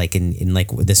everything is, like in like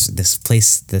this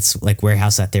place, this like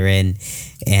warehouse that they're in,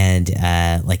 and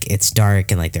like it's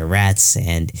dark and like there are rats,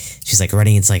 and she's like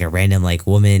running into like a random like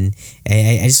woman.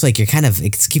 I just like you're kind of,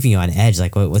 it's keeping you on edge.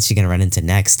 Like what's she gonna run into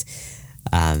next?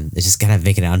 It's just kind of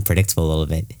making it unpredictable a little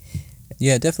bit.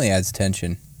 Yeah, it definitely adds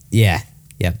tension. Yeah,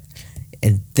 yep.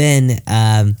 And then,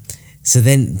 so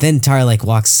then Tara like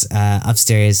walks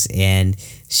upstairs, and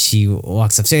she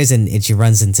walks upstairs and she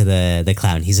runs into the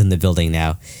clown. He's in the building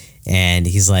now, and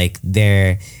he's like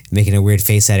there making a weird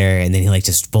face at her, and then he like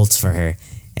just bolts for her,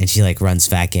 and she like runs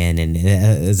back in, and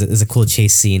it's a cool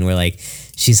chase scene where like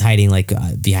she's hiding like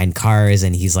behind cars,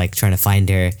 and he's like trying to find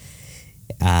her,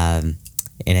 and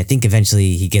I think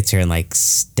eventually he gets her and like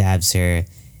stabs her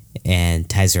and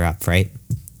ties her up, right?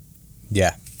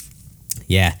 Yeah.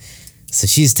 Yeah. So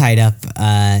she's tied up.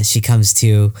 She comes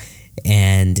to,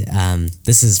 and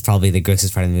this is probably the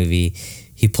grossest part of the movie.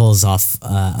 He pulls off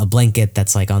a blanket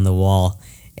that's like on the wall,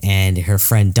 and her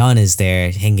friend Dawn is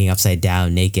there hanging upside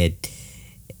down naked.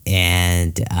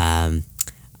 And I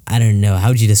don't know. How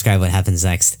would you describe what happens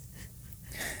next?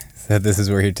 So this is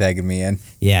where you're tagging me in.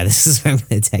 Yeah, this is where I'm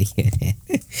going to tag you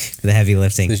in for the heavy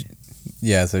lifting.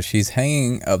 So she's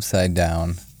hanging upside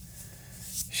down.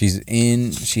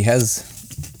 She has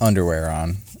underwear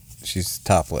on. She's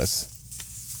topless.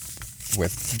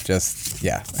 With just,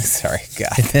 yeah, sorry, God,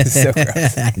 it's so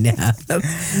gross. I know.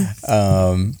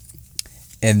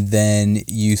 And then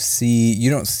you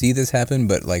don't see this happen,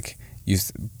 but like,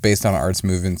 based on Art's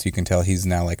movements, you can tell he's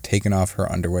now like taken off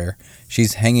her underwear.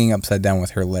 She's hanging upside down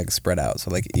with her legs spread out, so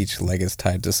like each leg is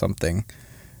tied to something,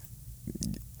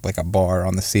 like a bar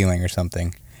on the ceiling or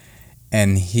something.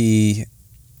 And he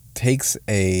takes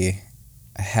a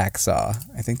hacksaw.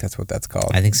 I think that's what that's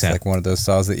called. I think so. It's like one of those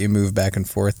saws that you move back and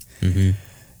forth. Mm-hmm.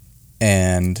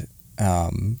 And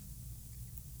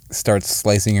starts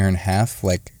slicing her in half,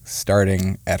 like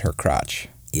starting at her crotch.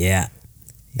 Yeah.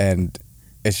 And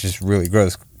it's just really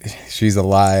gross. She's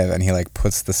alive, and he like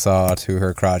puts the saw to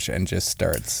her crotch and just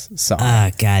starts sawing.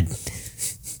 Oh, God.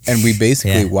 And we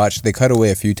basically watch, they cut away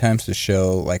a few times to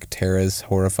show like Tara's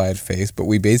horrified face, but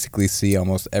we basically see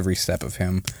almost every step of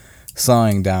him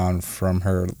sawing down from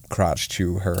her crotch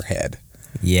to her head.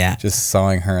 Yeah. Just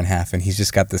sawing her in half, and he's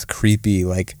just got this creepy,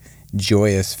 like,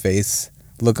 joyous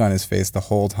look on his face the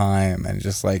whole time, and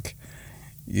just like,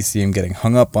 you see him getting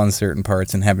hung up on certain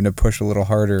parts and having to push a little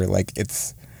harder. Like,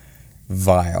 it's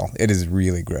vile. It is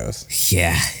really gross.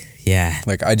 Yeah. Yeah.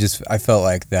 Like, I felt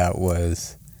like that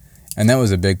was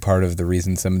a big part of the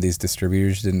reason some of these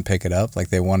distributors didn't pick it up. Like,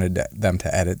 they wanted them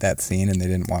to edit that scene, and they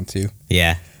didn't want to.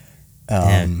 Yeah.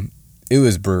 It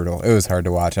was brutal. It was hard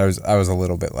to watch. I was a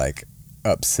little bit like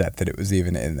upset that it was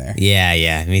even in there.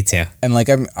 Yeah, me too. And like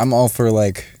I'm all for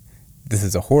like, this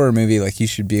is a horror movie. Like, you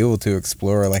should be able to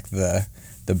explore like the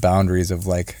boundaries of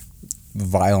like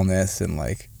vileness and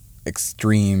like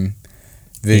extreme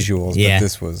visuals. Yeah. But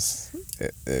this was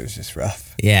it was just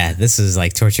rough. Yeah, this is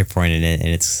like torture porn in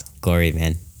its glory,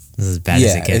 man. This is bad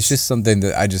as it gets. Yeah, it's just something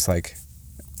that I just like.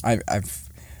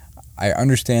 I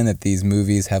understand that these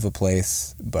movies have a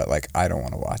place, but like, I don't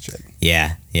want to watch it.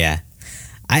 Yeah.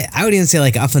 I would even say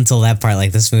like up until that part,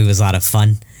 like this movie was a lot of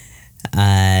fun.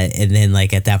 And then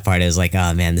like at that part, it was like,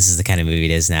 oh man, this is the kind of movie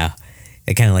it is now.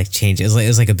 It kind of like changed. It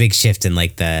was like a big shift in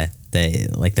like the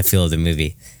feel of the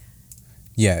movie.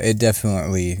 Yeah, it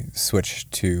definitely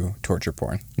switched to torture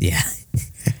porn. Yeah.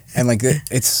 And like,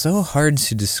 it's so hard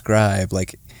to describe,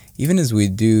 like, even as we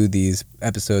do these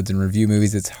episodes and review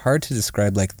movies, it's hard to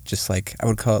describe, like, just like, I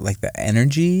would call it like the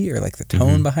energy or like the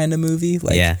tone behind a movie.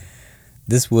 Like,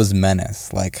 this was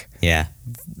menace. Like,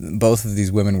 both of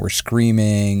these women were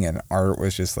screaming, and Art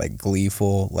was just like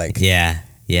gleeful. Like, it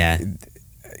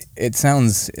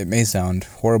may sound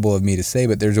horrible of me to say,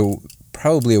 but there's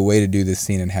probably a way to do this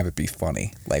scene and have it be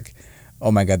funny. Like,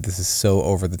 oh my God, this is so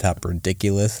over the top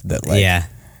ridiculous that like,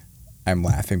 I'm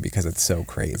laughing because it's so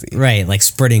crazy. Right, like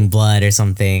spurting blood or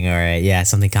something, or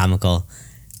something comical,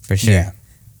 for sure. Yeah.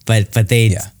 But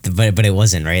it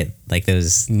wasn't, right? Like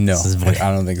those. No, I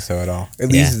don't think so at all. At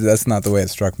least that's not the way it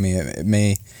struck me. It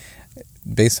may,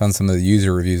 based on some of the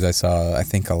user reviews I saw, I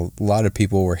think a lot of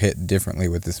people were hit differently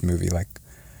with this movie. Like,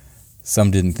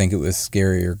 some didn't think it was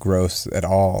scary or gross at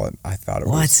all, and I thought it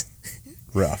was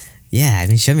rough. Yeah, I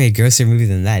mean, show me a grosser movie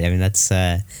than that. I mean, that's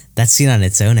that scene on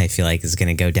its own, I feel like, is going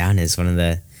to go down as one of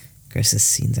the grossest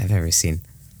scenes I've ever seen.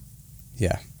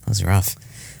 Yeah. That was rough.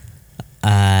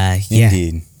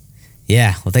 Indeed.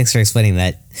 Yeah, well, thanks for explaining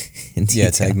that.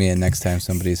 Tag me in next time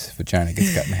somebody's vagina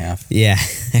gets cut in half. Yeah,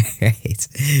 right.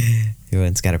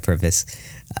 Everyone's got a purpose.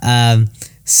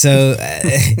 So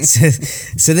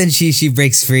then she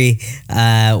breaks free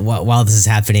while this is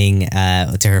happening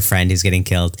to her friend who's getting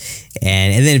killed,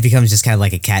 and then it becomes just kind of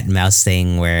like a cat and mouse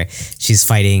thing where she's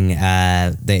fighting.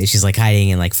 She's like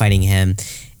hiding and like fighting him,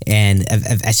 And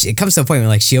it comes to a point where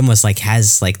like she almost like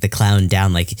has like the clown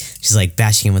down, like she's like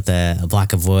bashing him with a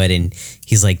block of wood, and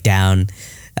he's like down.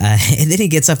 And then he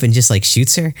gets up and just like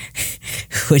shoots her,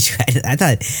 which I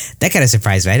thought that kind of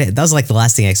surprised me. That was like the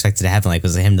last thing I expected to happen. Like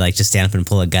was him to like just stand up and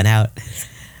pull a gun out.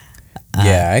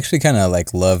 Yeah, I actually kind of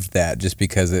like loved that just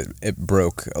because it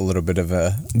broke a little bit of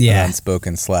an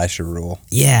unspoken slasher rule.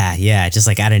 Yeah, just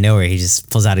like out of nowhere, he just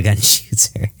pulls out a gun and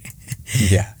shoots her.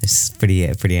 Yeah, it's pretty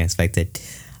unexpected.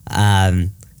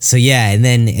 So yeah, and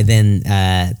then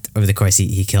over the course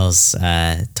he kills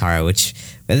Tara, which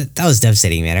that was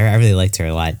devastating, man. I really liked her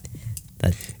a lot.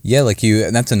 But yeah, like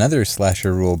and that's another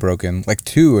slasher rule broken, like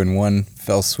 2 in one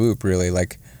fell swoop. Really,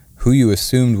 like who you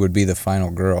assumed would be the final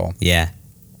girl. Yeah.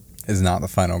 Is not the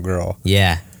final girl.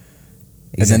 Yeah.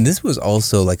 Exactly. And then this was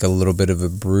also like a little bit of a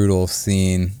brutal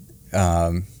scene.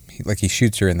 Like he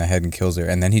shoots her in the head and kills her,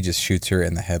 and then he just shoots her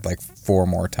in the head like 4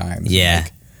 more times. Yeah.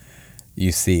 Like,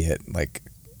 you see it. Like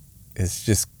it's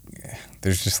just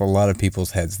there's just a lot of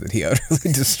people's heads that he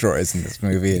utterly destroys in this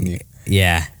movie, and you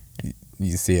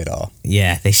see it all.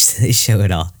 Yeah, they show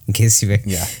it all in case you were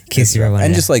wondering.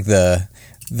 And just like the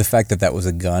fact that was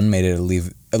a gun made it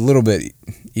a little bit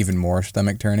even more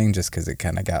stomach turning, just because it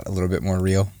kind of got a little bit more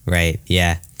real. Right.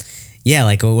 Yeah. Yeah.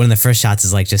 Like one of the first shots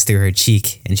is like just through her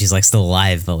cheek, and she's like still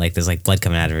alive, but like there's like blood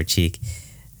coming out of her cheek.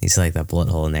 You see like that bullet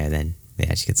hole in there. Then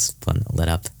she gets lit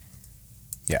up.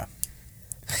 Yeah.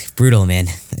 Brutal, man.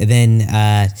 And then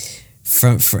while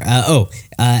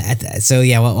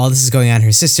this is going on,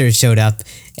 her sister showed up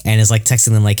and is like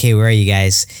texting them like, "Hey, where are you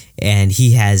guys?" And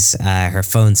he has her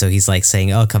phone, so he's like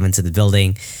saying, "Oh, come into the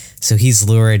building." So he's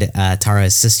lured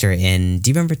Tara's sister in. Do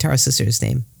you remember Tara's sister's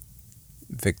name?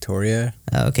 Victoria.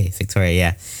 Oh, okay, Victoria.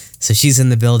 Yeah. So she's in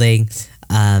the building.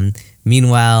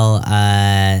 Meanwhile,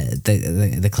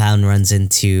 the clown runs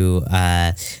into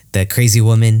the crazy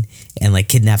woman and like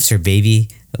kidnaps her baby,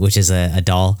 which is a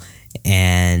doll.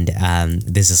 And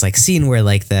there's this like scene where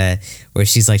like where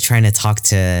she's like trying to talk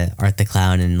to Art the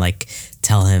Clown and like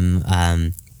tell him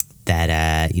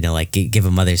that like give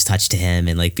a mother's touch to him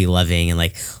and like be loving and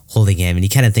like holding him, and you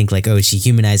kind of think like, oh, is she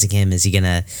humanizing him? Is he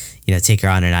gonna take her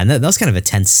on or not? And that was kind of a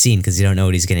tense scene because you don't know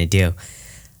what he's gonna do.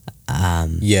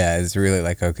 Yeah, it's really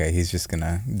like, okay, he's just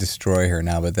gonna destroy her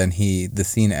now, but then the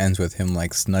scene ends with him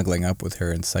like snuggling up with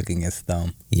her and sucking his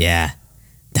thumb. Yeah.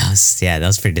 That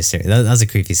was pretty disturbing. That was a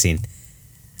creepy scene.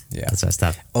 Yeah. That's messed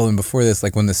up. Oh, and before this,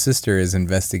 like when the sister is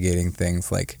investigating things,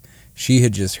 like she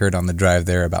had just heard on the drive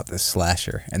there about this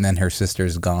slasher, and then her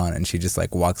sister's gone, and she just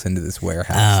like walks into this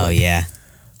warehouse. Oh, like, yeah.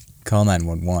 Call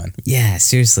 911. Yeah,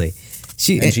 seriously.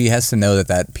 She has to know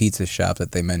that pizza shop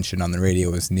that they mentioned on the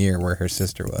radio was near where her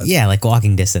sister was. Yeah, like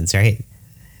walking distance, right?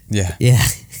 Yeah. Yeah.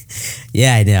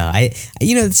 Yeah, I know.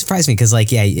 It surprised me because,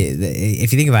 like, yeah,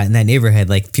 if you think about it, in that neighborhood,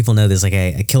 like, people know there's, like,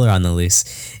 a killer on the loose.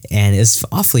 And it's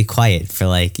awfully quiet for,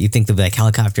 like, you think there'll be, like,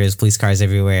 helicopters, police cars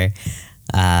everywhere.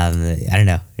 I don't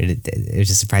know. It was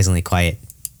just surprisingly quiet.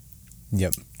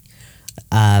 Yep.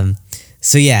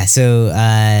 So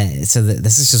the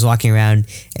sister's walking around,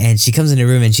 and she comes in a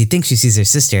room, and she thinks she sees her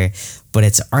sister, but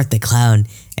it's Art the Clown,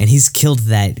 and he's killed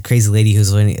that crazy lady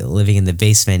who's living in the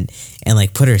basement, and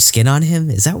like put her skin on him.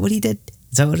 Is that what he did?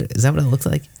 Is that what it looked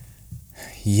like?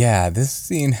 Yeah, this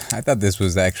scene, I thought this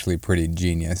was actually pretty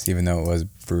genius, even though it was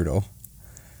brutal.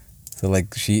 So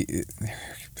like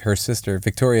her sister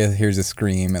Victoria hears a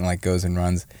scream and like goes and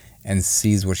runs and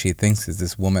sees what she thinks is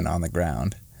this woman on the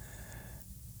ground.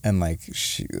 And like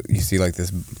you see like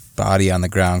this body on the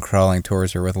ground crawling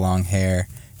towards her with long hair,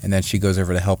 and then she goes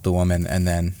over to help the woman, and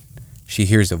then she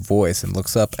hears a voice and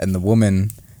looks up, and the woman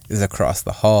is across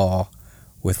the hall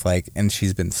with like, and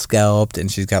she's been scalped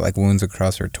and she's got like wounds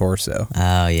across her torso.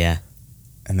 Oh yeah.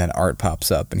 And then Art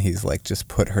pops up and he's like just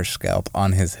put her scalp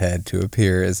on his head to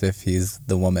appear as if he's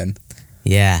the woman.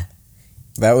 Yeah.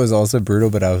 That was also brutal,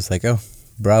 but I was like, oh,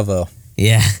 bravo.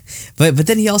 Yeah, but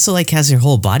then he also like has her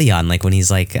whole body on, like when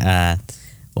he's like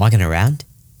walking around.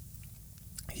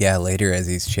 Yeah, later as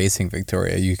he's chasing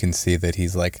Victoria, you can see that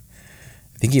he's like,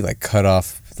 I think he like cut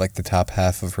off like the top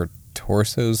half of her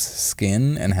torso's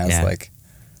skin and has like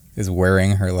is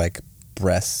wearing her like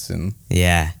breasts and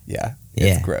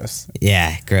it's gross.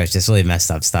 Yeah, gross. Just really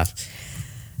messed up stuff.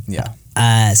 Yeah.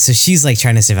 So she's like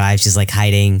trying to survive. She's like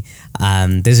hiding.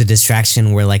 There's a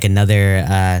distraction where like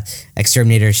another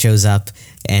exterminator shows up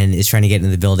and is trying to get into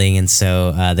the building, and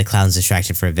so the clown's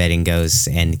distracted for a bit and goes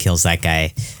and kills that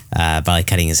guy by like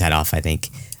cutting his head off. I think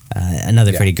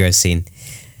another pretty gross scene.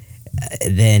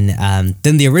 Then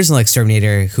the original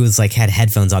exterminator, who's like had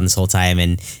headphones on this whole time,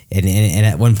 and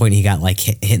at one point he got like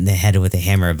hit in the head with a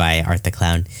hammer by Art the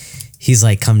Clown. He's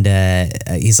like kind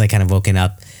of woken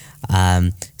up.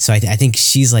 So I think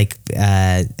she's like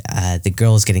the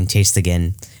girl is getting chased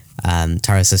again.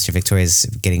 Tara's sister Victoria's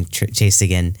getting chased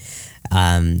again,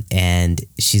 and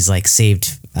she's like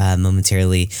saved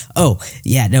momentarily. Oh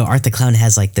yeah, no, Art the Clown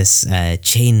has like this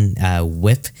chain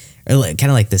whip, or kind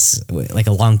of like this, like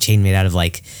a long chain made out of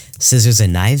like scissors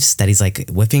and knives that he's like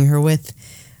whipping her with.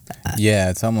 Yeah,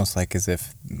 it's almost like as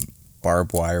if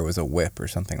barbed wire was a whip or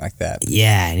something like that.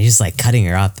 Yeah, and he's just like cutting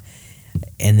her up,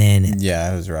 and then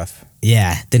Yeah, it was rough.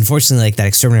 yeah, then fortunately, like that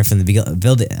exterminator from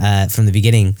the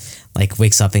beginning, like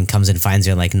wakes up and comes and finds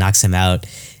her and like knocks him out,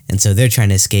 and so they're trying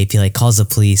to escape. He like calls the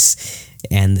police,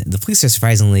 and the police are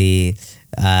surprisingly,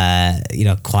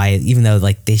 quiet, even though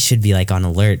like they should be like on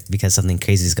alert because something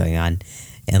crazy is going on,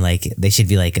 and like they should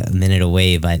be like a minute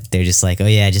away, but they're just like, oh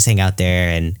yeah, just hang out there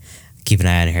and keep an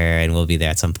eye on her, and we'll be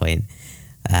there at some point.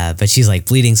 But she's like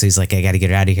bleeding, so he's like, I got to get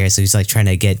her out of here. So he's like trying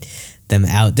to get them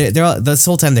out. They're all, this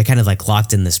whole time they're kind of like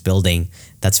locked in this building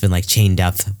that's been like chained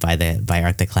up by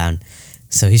Art the Clown.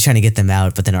 So he's trying to get them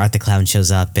out, but then Art the Clown shows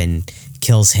up and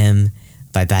kills him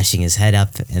by bashing his head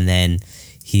up, and then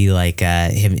he like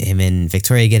him and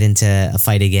Victoria get into a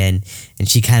fight again, and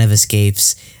she kind of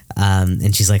escapes,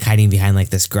 and she's like hiding behind like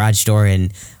this garage door,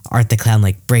 and Art the Clown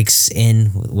like breaks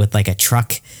in with like a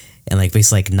truck and like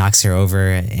basically like knocks her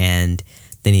over, and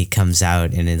then he comes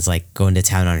out and is like going to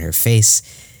town on her face,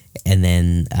 and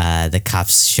then the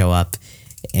cops show up,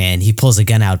 and he pulls a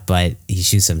gun out, but he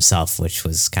shoots himself, which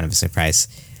was kind of a surprise.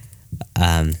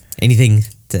 Anything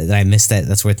that I missed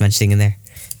that's worth mentioning in there?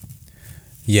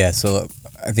 Yeah, so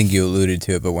I think you alluded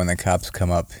to it, but when the cops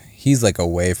come up, he's like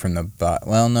away from the body.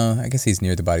 Well, no, I guess he's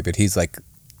near the body, but he's like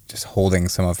just holding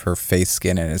some of her face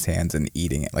skin in his hands and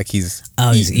eating it. Like he's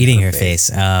eating her face.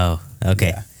 Oh,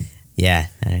 okay. Yeah,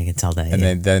 I can tell that.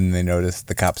 And then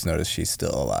the cops notice she's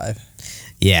still alive.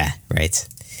 Yeah, right.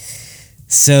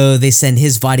 So they send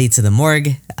his body to the morgue,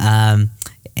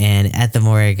 and at the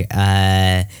morgue,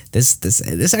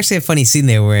 there's actually a funny scene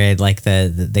there where like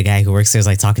the guy who works there is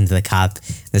like talking to the cop.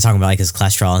 They're talking about like his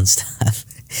cholesterol and stuff.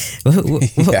 What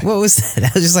was that?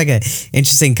 That was just like a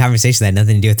interesting conversation that had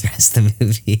nothing to do with the rest of the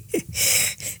movie.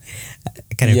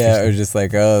 It was just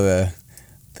like, oh,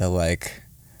 the like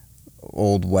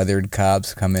old weathered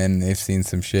cops come in, they've seen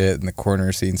some shit, and the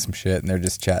coroner's seen some shit, and they're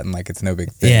just chatting like it's no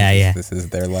big thing. Yeah. This is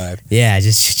their life. Yeah,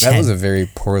 just that was a very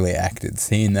poorly acted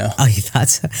scene, though. Oh, you thought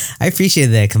so? I appreciate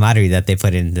the camaraderie that they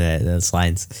put into those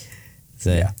lines.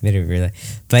 So made it really.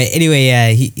 But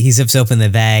anyway, he zips open the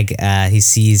bag. He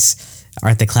sees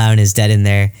Art the Clown is dead in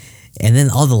there, and then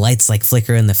all the lights like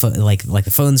flicker, and like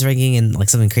the phone's ringing, and like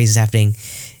something crazy is happening,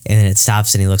 and then it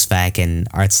stops, and he looks back, and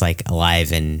Art's like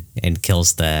alive and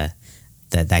kills that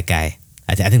guy.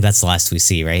 I think that's the last we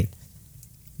see, right?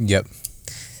 Yep.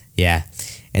 Yeah.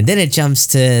 And then it jumps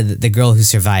to the girl who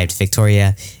survived,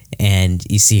 Victoria, and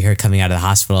you see her coming out of the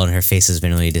hospital, and her face has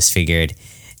been really disfigured,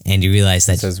 and you realize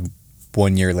that... It says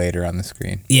 1 year later on the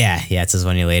screen. Yeah, it says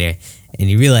 1 year later. And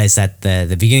you realize that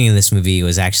the beginning of this movie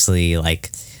was actually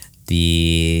like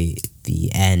the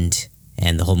end,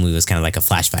 and the whole movie was kind of like a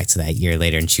flashback to that year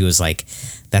later, and she was like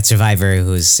that survivor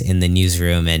who's in the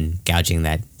newsroom and gouging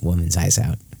that woman's eyes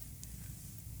out.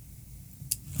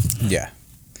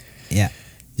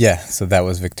 Yeah, so that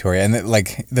was Victoria, and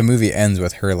the movie ends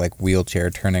with her like wheelchair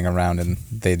turning around, and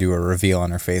they do a reveal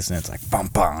on her face, and it's like bum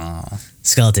bum,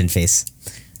 skeleton face.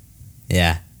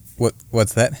 Yeah.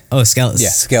 What's that? Oh, skeleton. Yeah,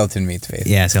 skeleton meets face.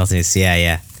 Yeah, skeleton meets.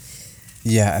 Yeah.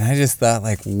 Yeah, and I just thought,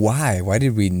 like, why? Why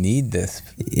did we need this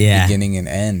beginning and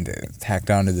end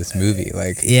tacked onto this movie?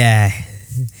 Like, yeah,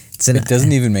 it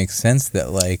doesn't even make sense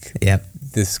that like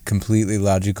this completely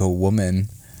logical woman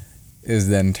is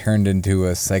then turned into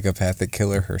a psychopathic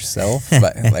killer herself,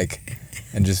 but like,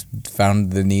 and just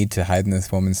found the need to hide in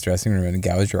this woman's dressing room and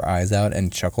gouge her eyes out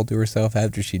and chuckle to herself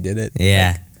after she did it.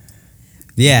 Yeah. Like,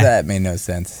 that made no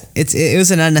sense. It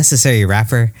was an unnecessary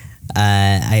wrapper.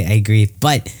 I agree,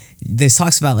 but there's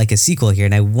talks about like a sequel here,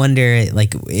 and I wonder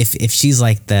like if she's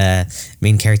like the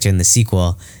main character in the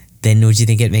sequel, then would you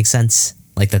think it makes sense?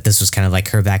 Like that this was kind of like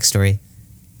her backstory?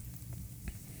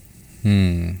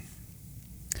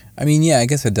 I mean, yeah, I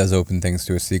guess it does open things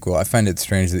to a sequel. I find it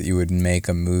strange that you would make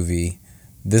a movie,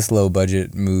 this low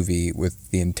budget movie, with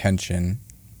the intention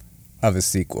of a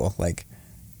sequel, like,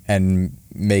 and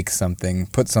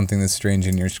put something that's strange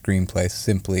in your screenplay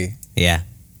simply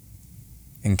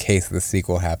in case the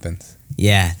sequel happens.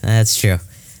 Yeah, that's true.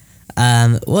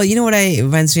 Well, you know what it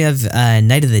reminds me of?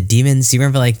 Night of the Demons. You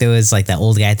remember like there was like that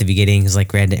old guy at the beginning who's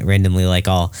like randomly like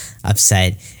all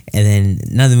upset, and then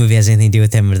none of the movie has anything to do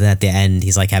with him, but then at the end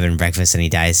he's like having breakfast and he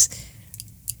dies.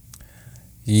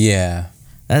 Yeah.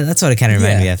 That's what it kind of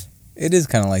reminded me of. It is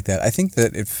kind of like that. I think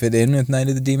that it fit in with Night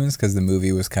of the Demons because the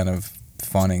movie was kind of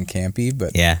fun and campy,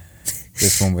 but Yeah.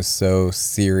 this one was so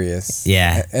serious.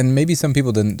 Yeah. And maybe some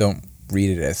people don't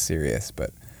read it as serious,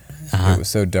 but it was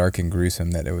so dark and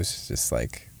gruesome that it was just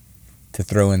like, to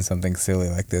throw in something silly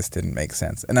like this didn't make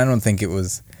sense. And I don't think it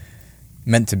was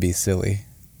meant to be silly.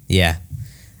 Yeah.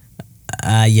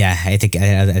 Yeah, I think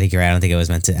you're right. I don't think it was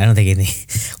meant to. I don't think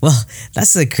anything. Well,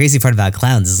 that's the crazy part about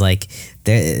clowns is like,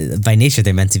 they're by nature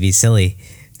they're meant to be silly.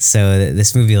 So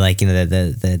this movie, like, you know,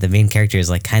 the main character is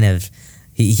like kind of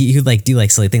he would like do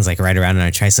like silly things like ride around on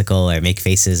a tricycle or make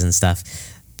faces and stuff.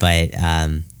 But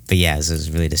yeah, it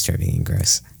was really disturbing and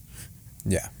gross.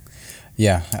 Yeah.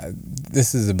 Yeah.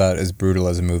 This is about as brutal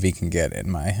as a movie can get, in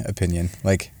my opinion.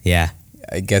 Like, Yeah.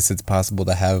 I guess it's possible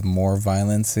to have more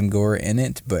violence and gore in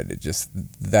it, but it just,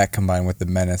 that combined with the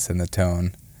menace and the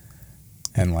tone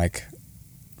and like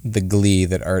the glee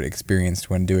that Art experienced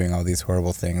when doing all these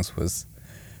horrible things was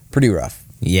pretty rough.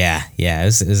 Yeah, it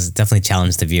was definitely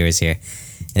challenged the viewers here,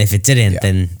 and if it didn't,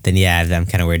 then yeah, I'm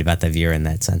kind of worried about the viewer in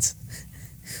that sense.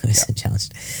 It was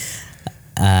challenged.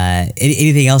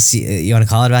 Anything else you want to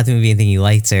call out about the movie? Anything you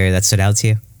liked or that stood out to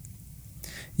you?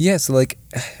 Yeah, so like,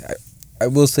 I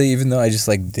will say, even though I just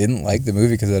like didn't like the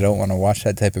movie because I don't want to watch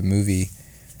that type of movie,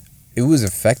 it was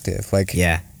effective. Like,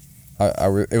 Yeah,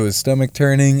 it was stomach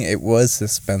turning. It was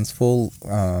suspenseful.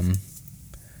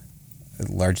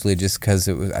 Largely just because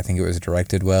I think it was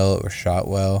directed well. It was shot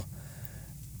well,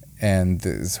 and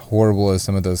as horrible as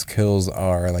some of those kills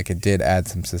are, like, it did add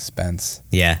some suspense.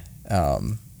 yeah,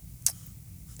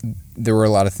 There were a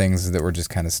lot of things that were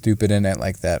just kind of stupid in it,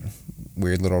 like that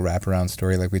weird little wraparound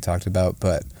story, like we talked about.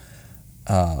 But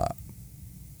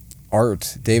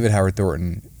Art, David Howard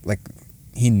Thornton, like,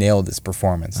 he nailed this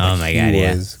performance. Oh Like, my God, he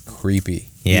yeah. was creepy.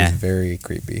 Yeah. He was very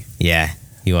creepy. yeah.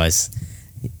 He was.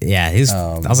 Yeah, he was.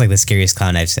 That was like the scariest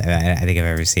clown I think I've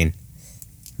ever seen.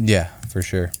 Yeah, for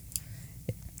sure.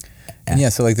 And yeah,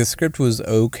 so like the script was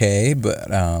okay,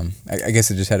 but I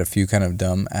guess it just had a few kind of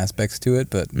dumb aspects to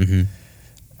it. But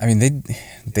I mean,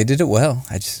 they did it well.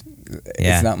 It's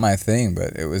not my thing,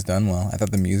 but it was done well. I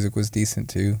thought the music was decent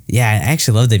too. Yeah, I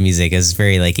actually love the music. It was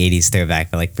very like 80s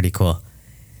throwback, but like pretty cool.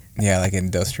 Yeah, like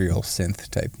industrial synth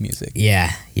type music.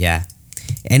 Yeah.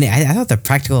 And I thought the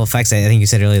practical effects, I think you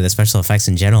said earlier, the special effects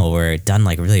in general were done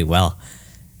like really well.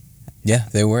 Yeah,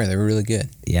 they were. They were really good.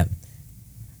 Yep.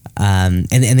 And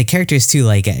the characters too,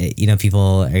 like, you know,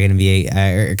 people are going to be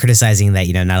criticizing that,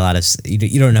 you know, not a lot of,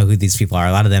 you don't know who these people are.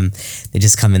 A lot of them, they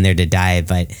just come in there to die.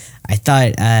 But I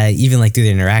thought even like through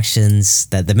the interactions,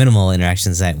 that the minimal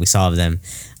interactions that we saw of them,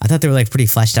 I thought they were like pretty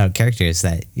fleshed out characters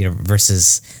that, you know,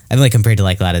 versus, I mean, like compared to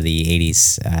like a lot of the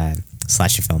 80s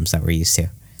slasher films that we're used to.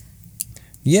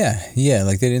 Yeah,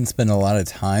 like they didn't spend a lot of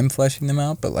time fleshing them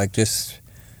out, but like just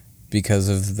because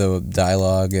of the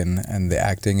dialogue and the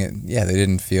acting, they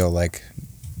didn't feel like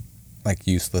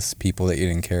useless people that you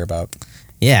didn't care about.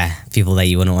 Yeah, people that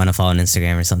you wouldn't want to follow on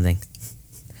Instagram or something.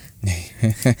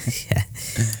 Yeah,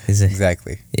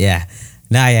 Exactly. Yeah,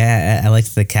 no, I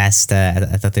liked the cast.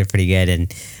 I thought they were pretty good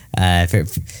and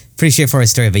pretty straightforward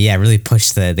story. But yeah, really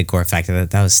pushed the gore factor.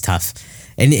 That was tough.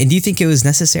 And do you think it was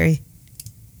necessary?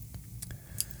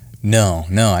 No.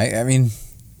 I mean,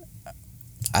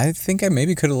 I think I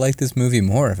maybe could have liked this movie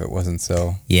more if it wasn't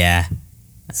so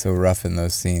rough in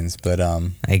those scenes. But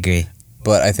I agree.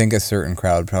 But I think a certain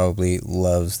crowd probably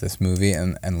loves this movie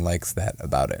and likes that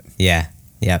about it. Yeah.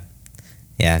 Yep.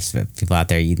 Yeah. There's people out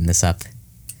there eating this up.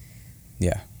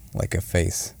 Yeah, like a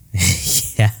face.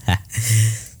 Yeah.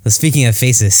 Well, speaking of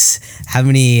faces, how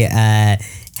many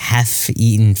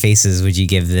half-eaten faces would you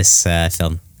give this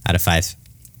film out of 5?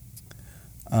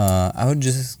 I would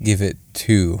just give it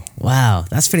 2. Wow,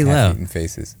 that's pretty low. Half-eaten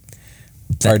faces.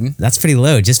 Pardon? That's pretty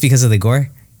low, just because of the gore?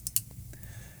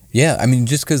 Yeah, I mean,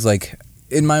 just because, like,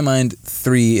 in my mind,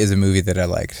 3 is a movie that I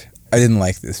liked. I didn't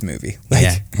like this movie. Like,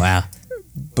 yeah, wow.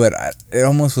 But it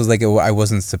almost was like I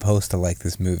wasn't supposed to like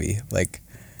this movie. Like,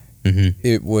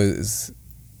 it was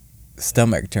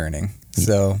stomach-turning.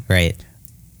 So right.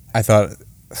 I thought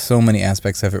so many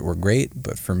aspects of it were great,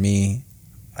 but for me,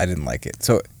 I didn't like it.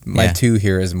 So my 2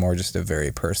 here is more just a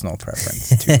very personal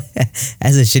preference too.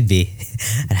 As it should be.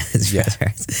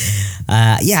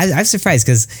 I'm surprised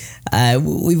because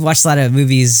we've watched a lot of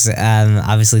movies,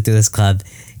 obviously through this club,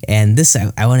 and this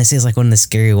I want to say is like one of the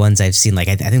scary ones I've seen. Like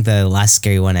I think the last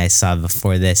scary one I saw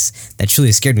before this that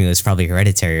truly scared me was probably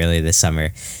Hereditary earlier this summer.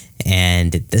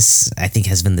 And this, I think,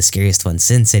 has been the scariest one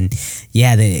since. And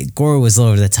yeah, the gore was a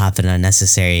little over the top and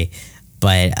unnecessary,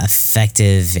 but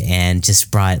effective, and just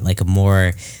brought like a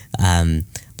more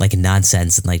like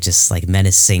nonsense and like just like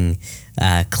menacing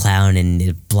clown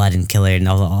and blood and killer and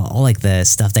all like the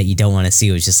stuff that you don't want to see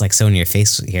was just like so in your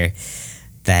face here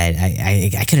that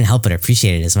I couldn't help but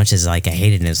appreciate it as much as like I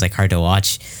hated it. It was like hard to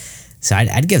watch. So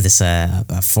I'd give this a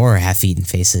 4 half-eaten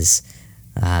faces.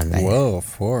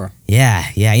 4. Yeah.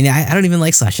 You know, I don't even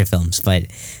like slasher films, but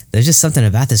there's just something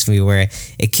about this movie where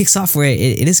it kicks off where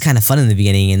it is kind of fun in the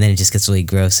beginning, and then it just gets really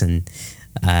gross and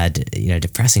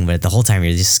depressing. But the whole time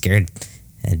you're just scared,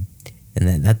 and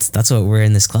that's what we're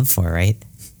in this club for, right?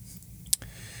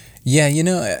 Yeah, you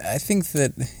know, I think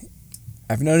that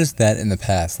I've noticed that in the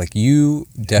past. Like, you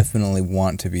definitely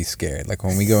want to be scared. Like,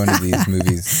 when we go into these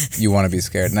movies, you want to be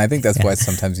scared. And I think that's why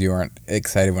sometimes you aren't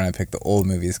excited when I pick the old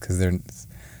movies, because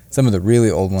some of the really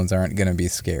old ones aren't going to be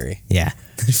scary. Yeah,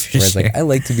 for Whereas, sure. like, I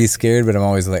like to be scared, but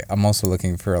I'm also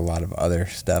looking for a lot of other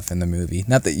stuff in the movie.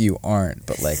 Not that you aren't,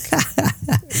 but, like,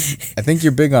 I think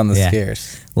you're big on the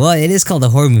scares. Well, it is called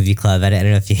the Horror Movie Club. I don't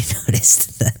know if you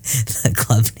noticed the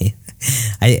club name.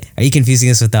 Are you confusing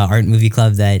us with the art movie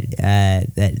club that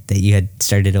you had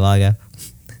started a while ago?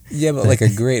 Yeah, but like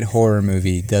a great horror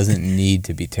movie doesn't need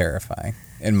to be terrifying,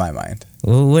 in my mind.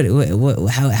 Well,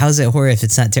 how is it horror if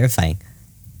it's not terrifying?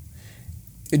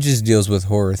 It just deals with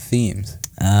horror themes.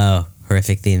 Oh,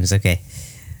 horrific themes. Okay,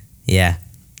 yeah,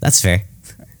 that's fair.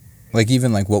 Like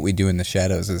even like What We Do in the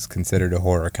Shadows is considered a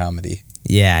horror comedy.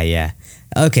 Yeah.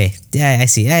 Okay, yeah, I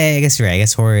see. I guess you're right. I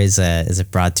guess horror is a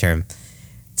broad term.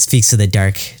 Speaks to the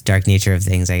dark nature of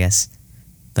things, I guess,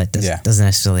 but doesn't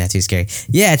necessarily have to be scary.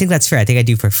 Yeah, I think that's fair. I think I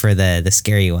do prefer the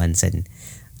scary ones, and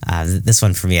this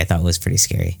one for me I thought was pretty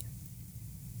scary.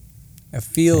 I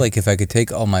feel like if I could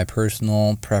take all my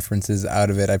personal preferences out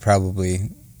of it, I probably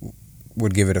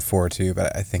would give it a 4 too,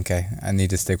 but I think I need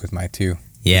to stick with my 2.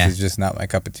 Yeah. It's just not my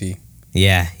cup of tea.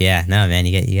 Yeah. No, man,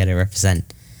 you got to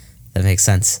represent. That makes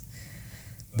sense.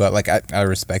 But like I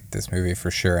respect this movie for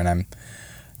sure, and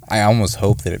I almost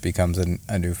hope that it becomes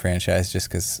a new franchise, just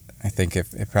because I think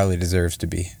it probably deserves to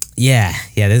be. Yeah.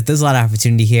 There's a lot of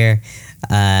opportunity here.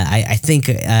 I think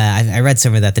I read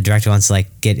somewhere that the director wants to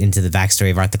like get into the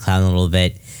backstory of Art the Clown a little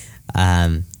bit,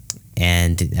 I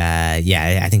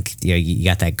think you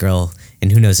got that girl,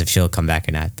 and who knows if she'll come back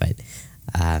or not. But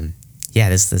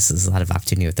this is a lot of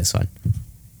opportunity with this one.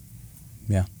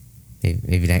 Yeah.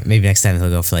 Maybe next time he'll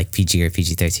go for like PG or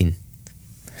PG-13.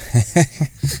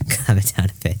 Calm it down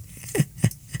a bit.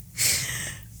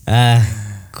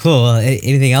 Cool. Well,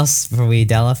 anything else before we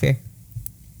dial off here?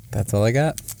 That's all I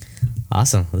got.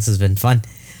 Awesome. This has been fun.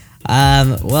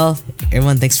 Well,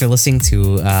 everyone, thanks for listening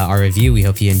to our review. We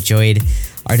hope you enjoyed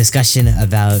our discussion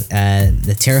about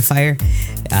the Terrifier.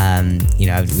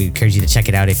 We encourage you to check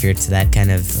it out if you're into that kind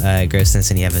of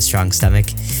grossness and you have a strong stomach.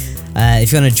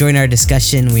 If you want to join our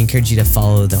discussion, we encourage you to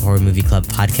follow the Horror Movie Club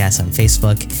podcast on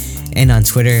Facebook and on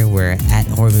Twitter. We're at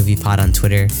Horror Movie Pod on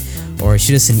Twitter, or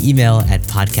shoot us an email at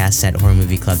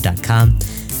podcast@horrormovieclub.com.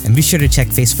 And be sure to check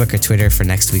Facebook or Twitter for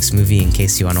next week's movie in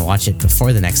case you want to watch it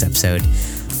before the next episode.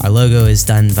 Our logo is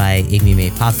done by Amy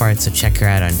Mae Pop Art, so check her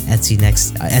out on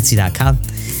Etsy.com.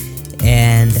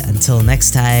 And until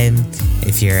next time,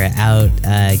 if you're out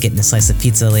getting a slice of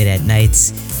pizza late at night,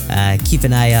 keep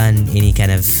an eye on any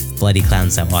kind of bloody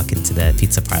clowns that walk into the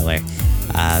pizza parlor.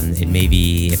 And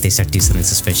maybe if they start to do something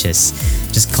suspicious,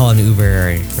 just call an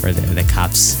Uber or the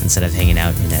cops instead of hanging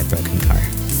out in a broken car.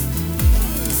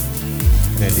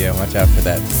 Good idea. Watch out for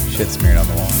that shit smeared on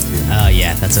the wall, too. Oh,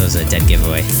 yeah, that's always a dead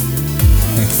giveaway.